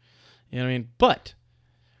good. You know what I mean? But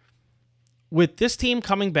with this team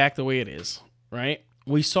coming back the way it is, right,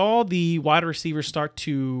 we saw the wide receivers start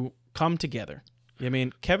to come together. I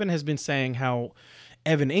mean, Kevin has been saying how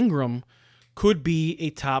Evan Ingram could be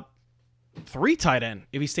a top 3 tight end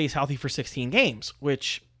if he stays healthy for 16 games,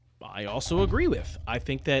 which I also agree with. I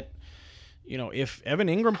think that, if Evan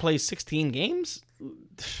Ingram plays 16 games,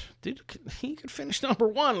 dude, he could finish number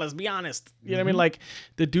 1, let's be honest. You know what I mean? Like,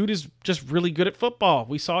 the dude is just really good at football.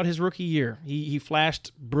 We saw it his rookie year. He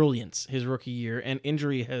flashed brilliance his rookie year, and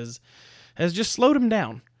injury has just slowed him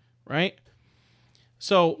down, right?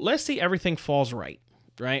 So let's say everything falls right?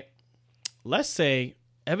 Let's say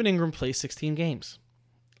Evan Ingram plays 16 games.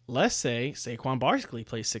 Let's say Saquon Barkley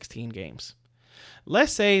plays 16 games.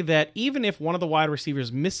 Let's say that even if one of the wide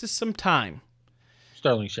receivers misses some time,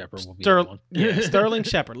 Sterling Shepard will be the one. Yeah, Sterling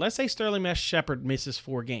Shepard. Let's say Sterling Shepard misses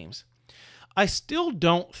 4 games. I still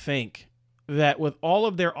don't think that with all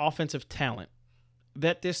of their offensive talent,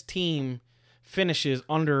 that this team finishes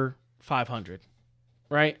under 500,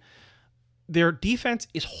 right? Their defense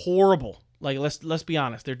is horrible. Like, let's be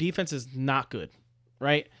honest. Their defense is not good,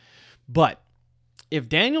 right? But if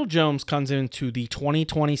Daniel Jones comes into the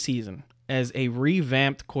 2020 season as a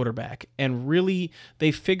revamped quarterback and really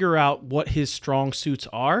they figure out what his strong suits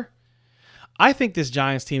are, I think this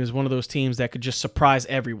Giants team is one of those teams that could just surprise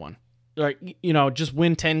everyone. Like, just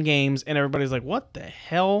win 10 games and everybody's like, what the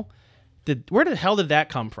hell? Where the hell did that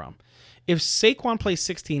come from? If Saquon plays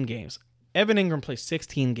 16 games, Evan Ingram plays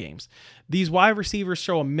 16 games. These wide receivers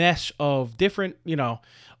show a mesh of different,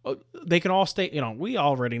 they can all stay, we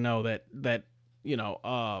already know that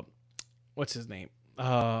what's his name?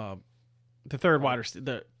 The third wide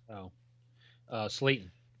receiver.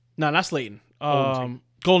 Slayton. No, not Slayton.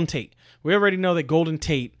 Golden Tate. We already know that Golden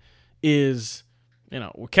Tate is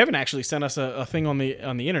Kevin actually sent us a thing on the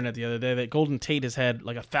internet the other day that Golden Tate has had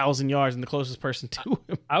like 1,000 yards and the closest person to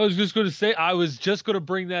him. I was just going to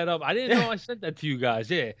bring that up. I didn't know I sent that to you guys.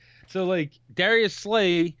 Yeah. So like Darius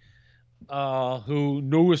Slay, who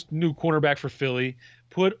new cornerback for Philly,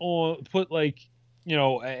 put a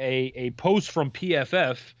post from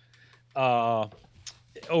PFF,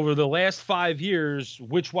 over the last 5 years,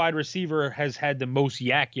 which wide receiver has had the most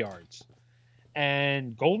yak yards.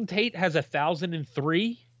 And Golden Tate has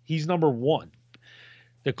 1,003. He's number 1.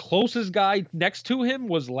 The closest guy next to him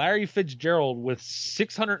was Larry Fitzgerald with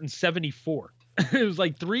 674. It was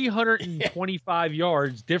like 325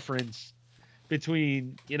 yards difference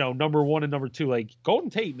between, number 1 and number 2. Like Golden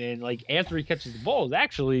Tate, man, like after he catches the ball is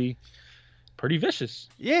actually pretty vicious.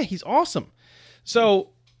 Yeah, he's awesome.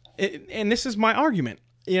 So, and this is my argument.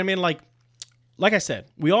 Like I said,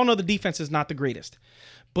 we all know the defense is not the greatest.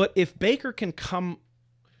 But if Baker can come,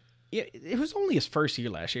 it was only his first year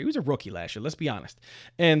last year. He was a rookie last year, let's be honest.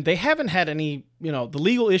 And they haven't had any, the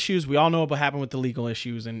legal issues. We all know what happened with the legal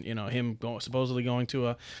issues and, him supposedly going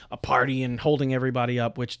to a party and holding everybody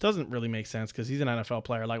up, which doesn't really make sense because he's an NFL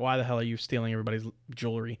player. Like, why the hell are you stealing everybody's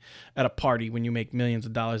jewelry at a party when you make millions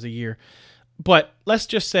of dollars a year? But let's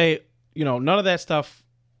just say, none of that stuff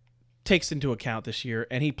takes into account this year,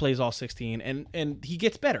 and he plays all 16, and he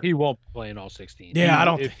gets better. He won't be playing all 16.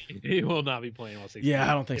 Yeah, he will not be playing all 16. Yeah,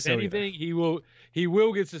 I don't think if so. Anything, either. He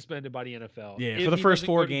will get suspended by the NFL. Yeah, for the first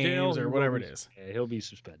 4 games or whatever it is. Yeah, he'll be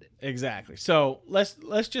suspended. Exactly. So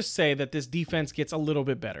let's just say that this defense gets a little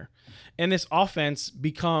bit better, and this offense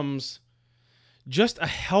becomes just a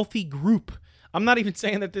healthy group. I'm not even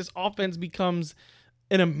saying that this offense becomes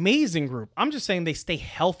an amazing group. I'm just saying they stay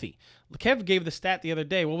healthy. Kev gave the stat the other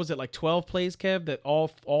day. What was it, like 12 plays, Kev, that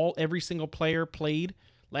every single player played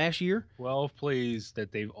last year? 12 plays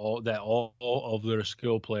that all of their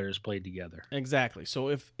skill players played together. Exactly. So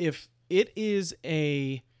if it is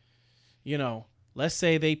let's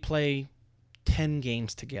say they play 10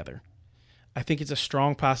 games together, I think it's a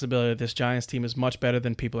strong possibility that this Giants team is much better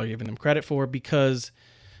than people are giving them credit for, because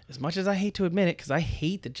as much as I hate to admit it, because I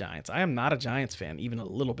hate the Giants, I am not a Giants fan, even a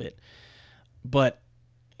little bit, but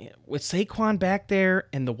with Saquon back there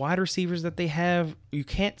and the wide receivers that they have, you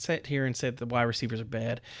can't sit here and say that the wide receivers are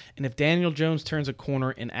bad. And if Daniel Jones turns a corner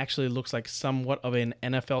and actually looks like somewhat of an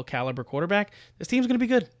NFL caliber quarterback, this team's going to be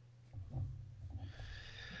good.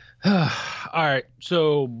 All right.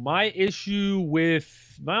 So my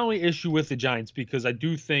only issue with the Giants, because I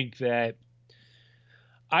do think Daniel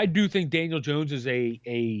Jones is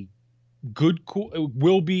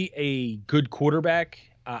will be a good quarterback.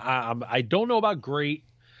 I don't know about great.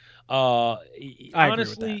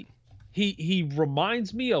 Honestly, he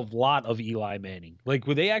reminds me a lot of Eli Manning. Like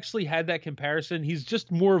when they actually had that comparison, he's just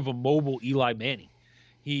more of a mobile Eli Manning.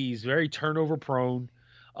 He's very turnover prone,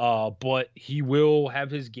 but he will have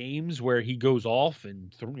his games where he goes off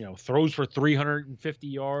and throws for 350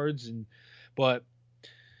 yards. But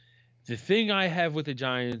the thing I have with the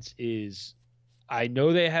Giants is, I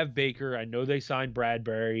know they have Baker. I know they signed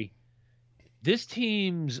Bradbury. This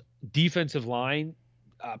team's defensive line,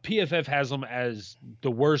 PFF has them as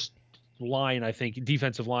the worst line, I think,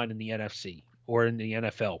 defensive line in the NFC or in the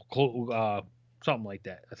NFL, something like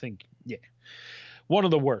that. I think, yeah, one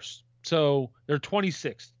of the worst. So they're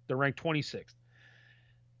 26th. They're ranked 26th.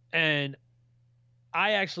 And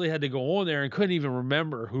I actually had to go on there and couldn't even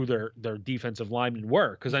remember who their defensive linemen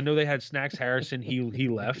were, because I know they had Snacks Harrison. He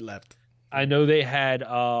left. He left. I know they had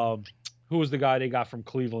who was the guy they got from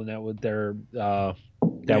Cleveland that was their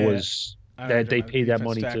that they paid that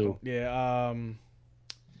money to. Yeah.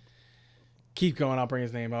 Keep going. I'll bring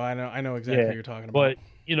his name. I know exactly what you're talking about. But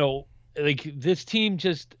like this team,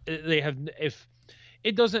 if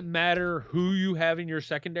it doesn't matter who you have in your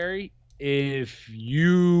secondary, if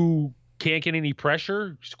you can't get any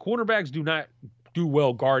pressure, cornerbacks do not do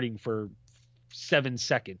well guarding for 7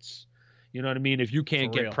 seconds. You know what I mean? If you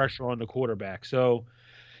can't get pressure on the quarterback. So,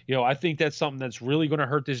 I think that's something that's really going to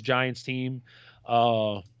hurt this Giants team.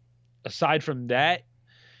 Aside from that,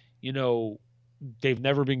 they've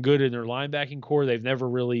never been good in their linebacking core. They've never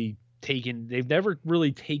really taken used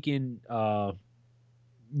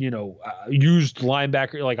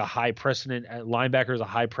linebacker like a high precedent. Linebacker is a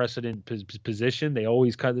high precedent position. They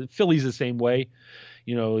always Philly's the same way.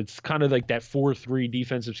 It's kind of like that 4-3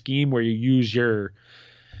 defensive scheme where you use your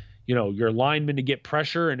linemen to get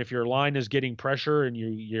pressure. And if your line is getting pressure and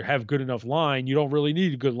you have good enough line, you don't really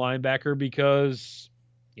need a good linebacker, because,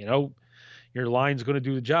 your line's going to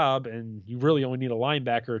do the job, and you really only need a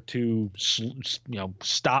linebacker to,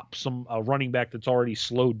 stop a running back that's already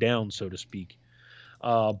slowed down, so to speak.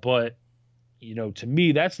 But to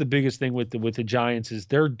me, that's the biggest thing with the Giants is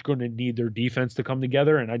they're going to need their defense to come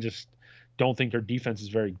together, and I just don't think their defense is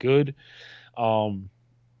very good.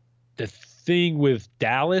 The thing with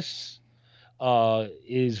Dallas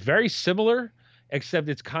is very similar, except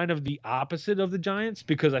it's kind of the opposite of the Giants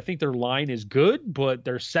because I think their line is good, but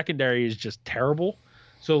their secondary is just terrible.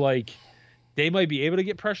 So like they might be able to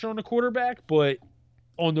get pressure on the quarterback, but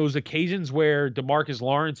on those occasions where DeMarcus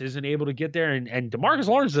Lawrence isn't able to get there, and DeMarcus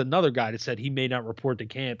Lawrence is another guy that said he may not report to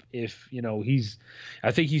camp if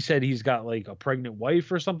I think he said he's got like a pregnant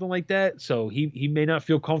wife or something like that, so he may not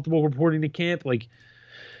feel comfortable reporting to camp. Like,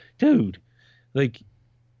 dude, like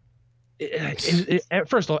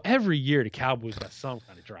first of all, every year the Cowboys got some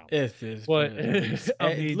kind of drama. It is, but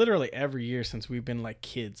I mean, literally every year since we've been like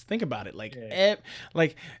kids. Think about it, like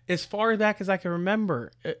like as far back as I can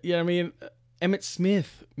remember. You know what I mean? Emmitt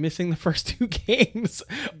Smith missing the first 2 games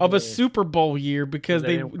of a Super Bowl year because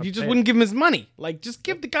you just wouldn't give him his money. Like, just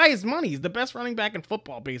give the guy his money. He's the best running back in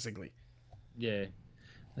football, basically. Yeah.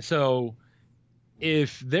 So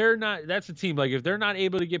if they're not, that's a team. Like, if they're not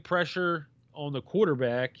able to get pressure on the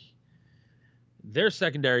quarterback, their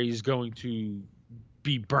secondary is going to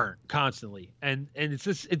be burnt constantly. And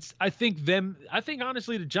I think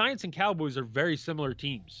honestly the Giants and Cowboys are very similar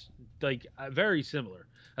teams. Like, very similar.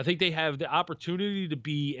 I think they have the opportunity to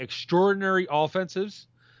be extraordinary offensives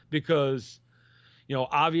because,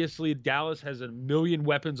 obviously Dallas has a million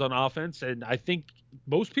weapons on offense, and I think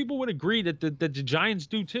most people would agree that the Giants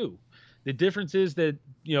do too. The difference is that,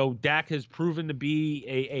 Dak has proven to be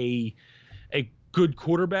a good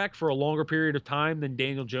quarterback for a longer period of time than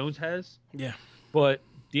Daniel Jones has. Yeah. But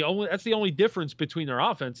that's the only difference between their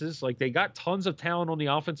offenses. Like, they got tons of talent on the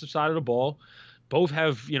offensive side of the ball. Both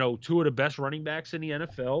have, 2 of the best running backs in the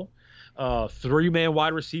NFL, 3-man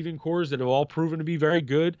wide receiving cores that have all proven to be very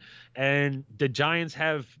good. And the Giants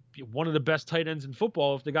have one of the best tight ends in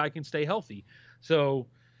football if the guy can stay healthy. So,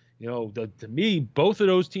 to me, both of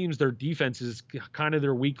those teams, their defense is kind of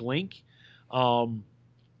their weak link. The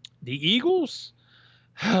Eagles,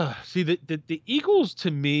 see, the Eagles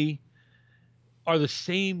to me are the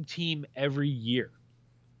same team every year.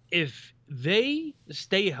 If they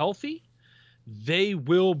stay healthy, they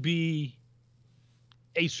will be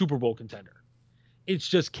a Super Bowl contender. It's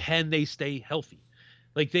just, can they stay healthy?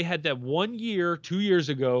 Like, they had that 1 year, 2 years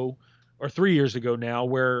ago, or 3 years ago now,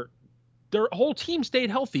 where their whole team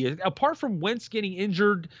stayed healthy. Apart from Wentz getting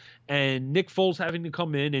injured and Nick Foles having to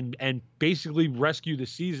come in and basically rescue the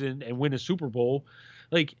season and win a Super Bowl,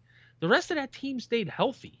 like, the rest of that team stayed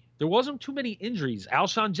healthy. There wasn't too many injuries.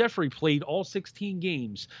 Alshon Jeffrey played all 16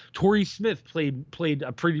 games. Torrey Smith played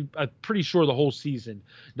pretty sure the whole season.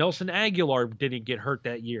 Nelson Aguilar didn't get hurt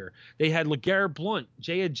that year. They had LeGarrette Blount.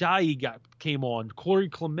 Jay Ajayi came on. Corey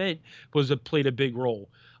Clement played a big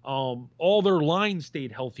role. All their lines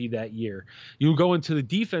stayed healthy that year. You go into the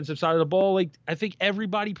defensive side of the ball, like, I think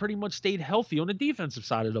everybody pretty much stayed healthy on the defensive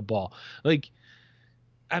side of the ball. Like,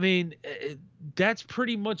 I mean, that's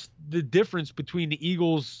pretty much the difference between the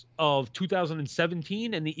Eagles of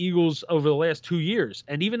 2017 and the Eagles over the last 2 years.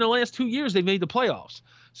 And even the last 2 years, they made the playoffs.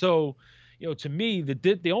 So, to me,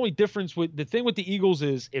 the only difference with the Eagles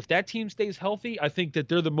is if that team stays healthy, I think that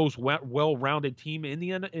they're the most well-rounded team in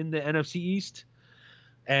the NFC East.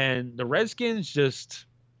 And the Redskins just,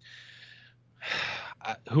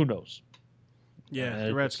 who knows? Yeah,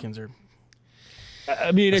 the Redskins are.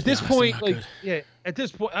 I mean, at this point,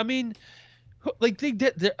 I mean, like, they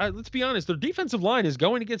did. Let's be honest, their defensive line is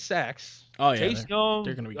going to get sacks. Oh yeah, Chase Young,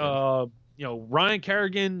 they're going to be good. Ryan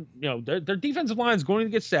Kerrigan, their defensive line is going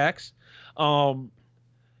to get sacks. I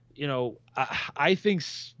think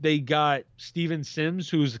they got Steven Sims,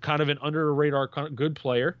 who's kind of an under the radar good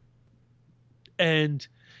player, and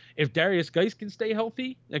if Darius Geis can stay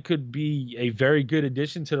healthy, that could be a very good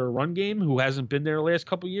addition to their run game, who hasn't been there the last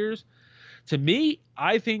couple of years. To me,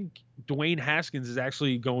 I think Dwayne Haskins is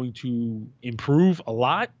actually going to improve a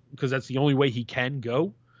lot because that's the only way he can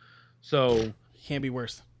go. So, can't be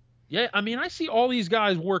worse. Yeah, I mean, I see all these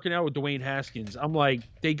guys working out with Dwayne Haskins. I'm like,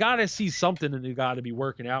 they got to see something and they got to be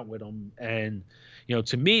working out with him. And,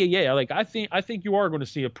 to me, yeah, like, I think you are going to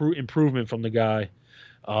see improvement from the guy.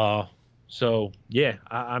 So, yeah,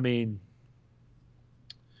 I mean,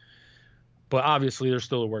 but obviously they're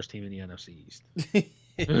still the worst team in the NFC East.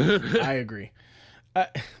 I agree.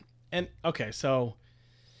 And okay, so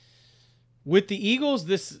with the Eagles,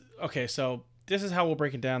 so this is how we'll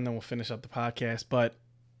break it down, then we'll finish up the podcast. But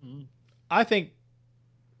I think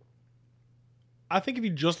if you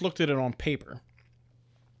just looked at it on paper,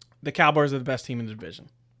 the Cowboys are the best team in the division,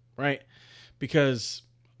 right? Because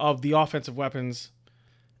of the offensive weapons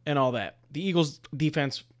and all that. The Eagles'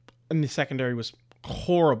 defense in the secondary was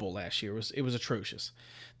horrible last year. It was atrocious.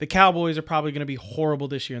 The Cowboys are probably going to be horrible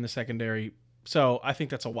this year in the secondary. So I think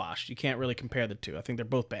that's a wash. You can't really compare the two. I think they're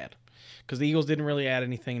both bad because the Eagles didn't really add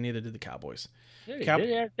anything, and neither did the Cowboys. Yeah,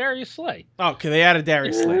 they added Darius Slay. Oh, okay, they added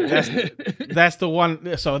Darius Slay. That's the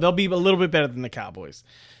one. So they'll be a little bit better than the Cowboys.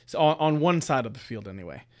 So on one side of the field,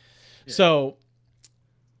 anyway. Yeah. So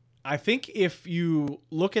I think if you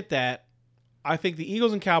look at that, I think the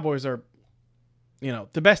Eagles and Cowboys are,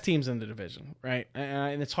 the best teams in the division, right?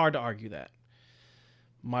 And it's hard to argue that.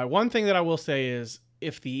 My one thing that I will say is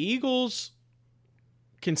if the Eagles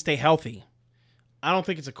can stay healthy, I don't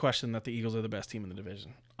think it's a question that the Eagles are the best team in the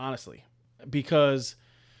division, honestly, because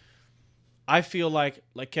I feel like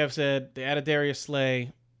Kev said, they added Darius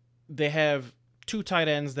Slay. They have two tight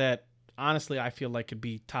ends that honestly I feel like could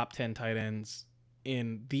be top 10 tight ends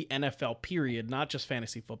in the NFL period, not just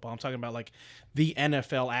fantasy football. I'm talking about like the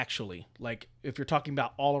NFL actually. Like if you're talking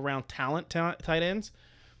about all around talent tight ends,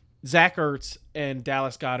 Zach Ertz and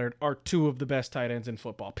Dallas Goedert are two of the best tight ends in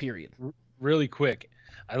football, period. Really quick.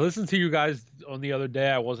 I listened to you guys on the other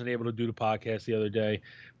day. I wasn't able to do the podcast the other day,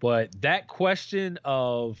 but that question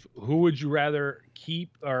of who would you rather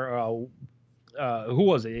keep or who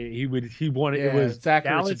was it? He wanted it was Zach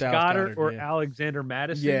Dallas Goedert or yeah. Alexander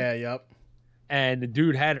Mattison. Yeah, yep. And the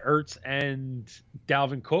dude had Ertz and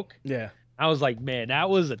Dalvin Cook. Yeah. I was like, man, that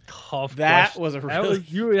was a tough that question. Was a really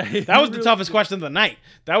that was the toughest question of the night.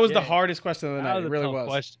 That was the hardest question of the night. It really was.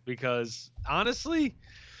 Question because honestly,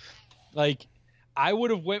 like I would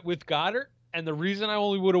have went with Goddard, and the reason I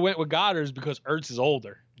only would have went with Goddard is because Ertz is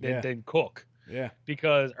older than Cook. Yeah.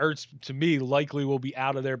 Because Ertz to me likely will be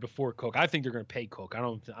out of there before Cook. I think they're going to pay Cook. I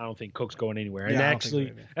don't think Cook's going anywhere. And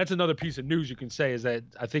actually, that's another piece of news you can say is that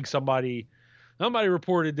I think somebody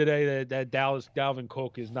reported today that Dalvin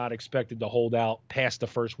Cook is not expected to hold out past the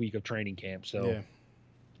first week of training camp. So, yeah.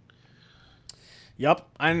 Yep,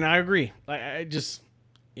 and I agree. I just,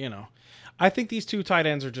 I think these two tight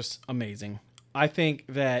ends are just amazing. I think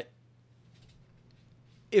that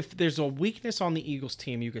if there's a weakness on the Eagles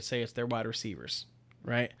team, you could say it's their wide receivers,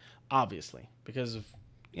 right? Obviously, because of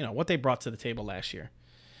what they brought to the table last year.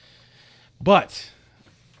 But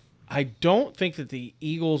I don't think that the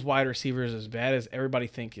Eagles wide receivers are as bad as everybody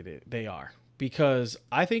think they are, because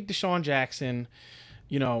I think Deshaun Jackson,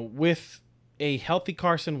 with a healthy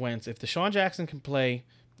Carson Wentz, if Deshaun Jackson can play,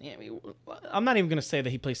 I'm not even going to say that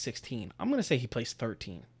he plays 16. I'm going to say he plays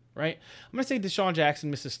 13, right? I'm going to say Deshaun Jackson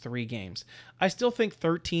misses 3 games. I still think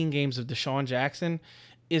 13 games of Deshaun Jackson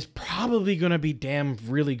is probably going to be damn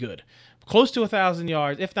really good. Close to 1,000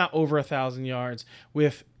 yards, if not over 1,000 yards,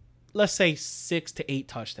 with let's say 6 to 8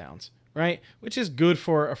 touchdowns, right? Which is good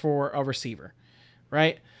for a receiver,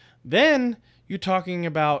 right? Then you're talking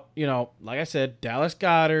about, like I said, Dallas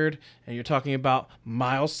Goedert, and you're talking about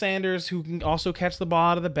Miles Sanders, who can also catch the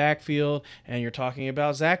ball out of the backfield, and you're talking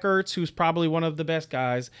about Zach Ertz, who's probably one of the best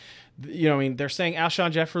guys. They're saying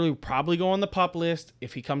Alshon Jeffrey will probably go on the PUP list.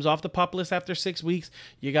 If he comes off the PUP list after 6 weeks,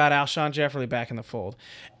 you got Alshon Jeffrey back in the fold.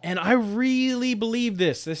 And I really believe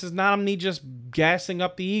this. This is not me just gassing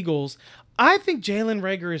up the Eagles. I think Jalen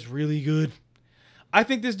Reagor is really good. I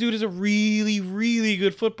think this dude is a really, really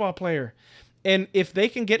good football player. And if they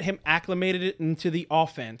can get him acclimated into the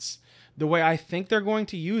offense the way I think they're going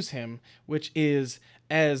to use him, which is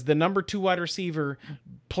as the number 2 wide receiver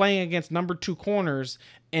playing against number 2 corners,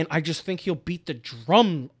 and I just think he'll beat the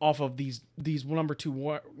drum off of these number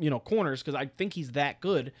 2 corners, because I think he's that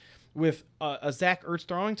good. With a Zach Ertz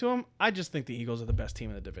throwing to him, I just think the Eagles are the best team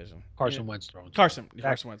in the division. Carson Wentz throwing to him.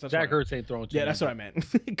 Carson Wentz. Zach Ertz ain't throwing to him. Yeah, that's what I meant.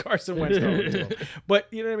 Carson Wentz throwing to him. But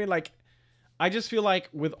you know what I mean? Like, I just feel like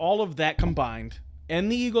with all of that combined, and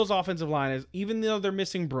the Eagles' offensive line is, even though they're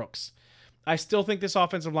missing Brooks, I still think this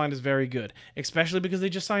offensive line is very good, especially because they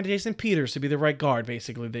just signed Jason Peters to be the right guard,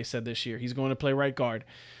 basically, they said this year. He's going to play right guard.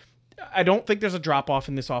 I don't think there's a drop-off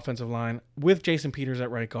in this offensive line with Jason Peters at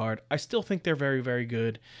right guard. I still think they're very, very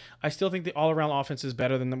good. I still think the all-around offense is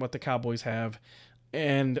better than what the Cowboys have.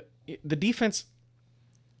 And the defense,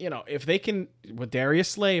 if they can, with Darius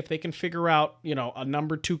Slay, if they can figure out, a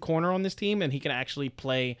number 2 corner on this team and he can actually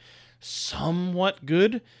play somewhat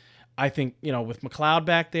good, I think, with McLeod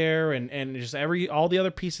back there and just all the other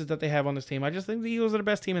pieces that they have on this team, I just think the Eagles are the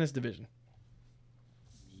best team in this division.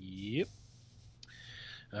 Yep.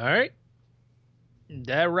 All right.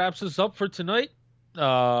 That wraps us up for tonight. We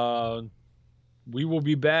will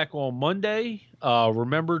be back on Monday.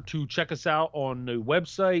 Remember to check us out on the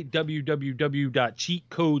website,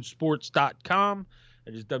 www.cheatcodesports.com.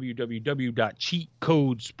 That is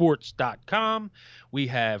www.cheatcodesports.com. We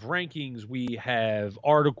have rankings. We have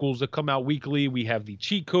articles that come out weekly. We have the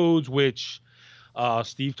cheat codes, which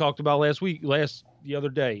Steve talked about the other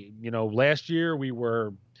day. Last year we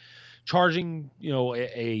were charging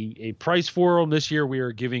a price for them. This year we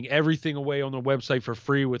are giving everything away on the website for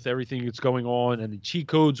free with everything that's going on, and the cheat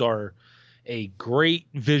codes are a great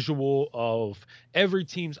visual of every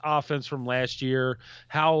team's offense from last year,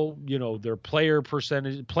 how their player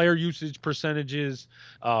usage percentages,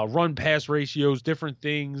 run pass ratios, different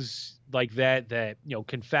things like that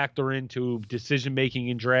can factor into decision making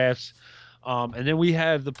in drafts. And then we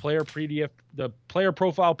have the player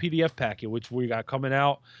profile PDF packet, which we got coming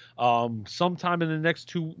out sometime in the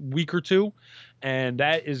next week or two, and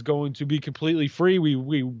that is going to be completely free.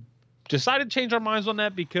 We decided to change our minds on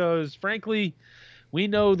that because, frankly, we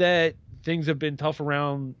know that things have been tough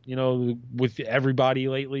around, with everybody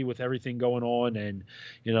lately, with everything going on, and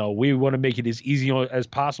we want to make it as easy as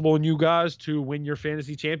possible on you guys to win your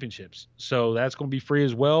fantasy championships. So that's going to be free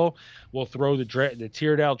as well. We'll throw the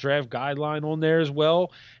tiered out draft guideline on there as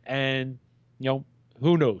well, and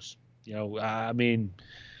who knows? I mean.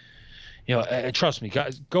 Trust me,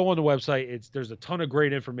 guys, go on the website. There's a ton of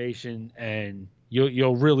great information, and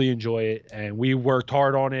you'll really enjoy it. And we worked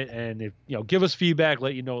hard on it. And if give us feedback,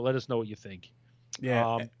 let us know what you think.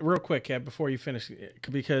 Yeah, real quick, Kev, before you finish,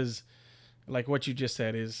 because like what you just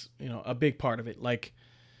said is a big part of it. Like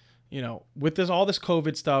with all this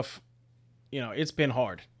COVID stuff, it's been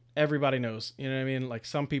hard. Everybody knows. You know what I mean? Like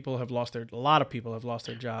a lot of people have lost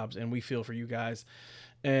their jobs, and we feel for you guys.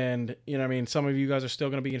 And I mean, some of you guys are still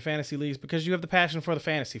going to be in fantasy leagues because you have the passion for the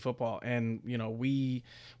fantasy football, and we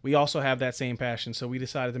also have that same passion. So we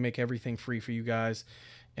decided to make everything free for you guys,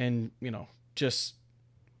 and just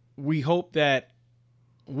we hope that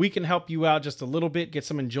we can help you out just a little bit, get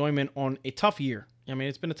some enjoyment on a tough year. I mean,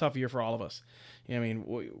 it's been a tough year for all of us. I mean,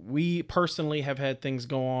 we personally have had things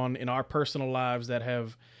go on in our personal lives that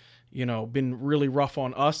have been really rough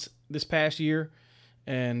on us this past year.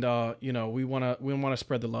 And we want to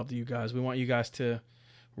spread the love to you guys. We want you guys to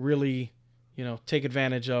really take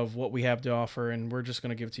advantage of what we have to offer, and we're just going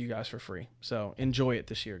to give it to you guys for free. So enjoy it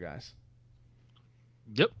this year, guys.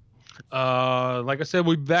 Yep. Like I said,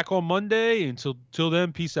 we'll be back on Monday. Until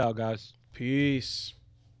then, peace out, guys. Peace.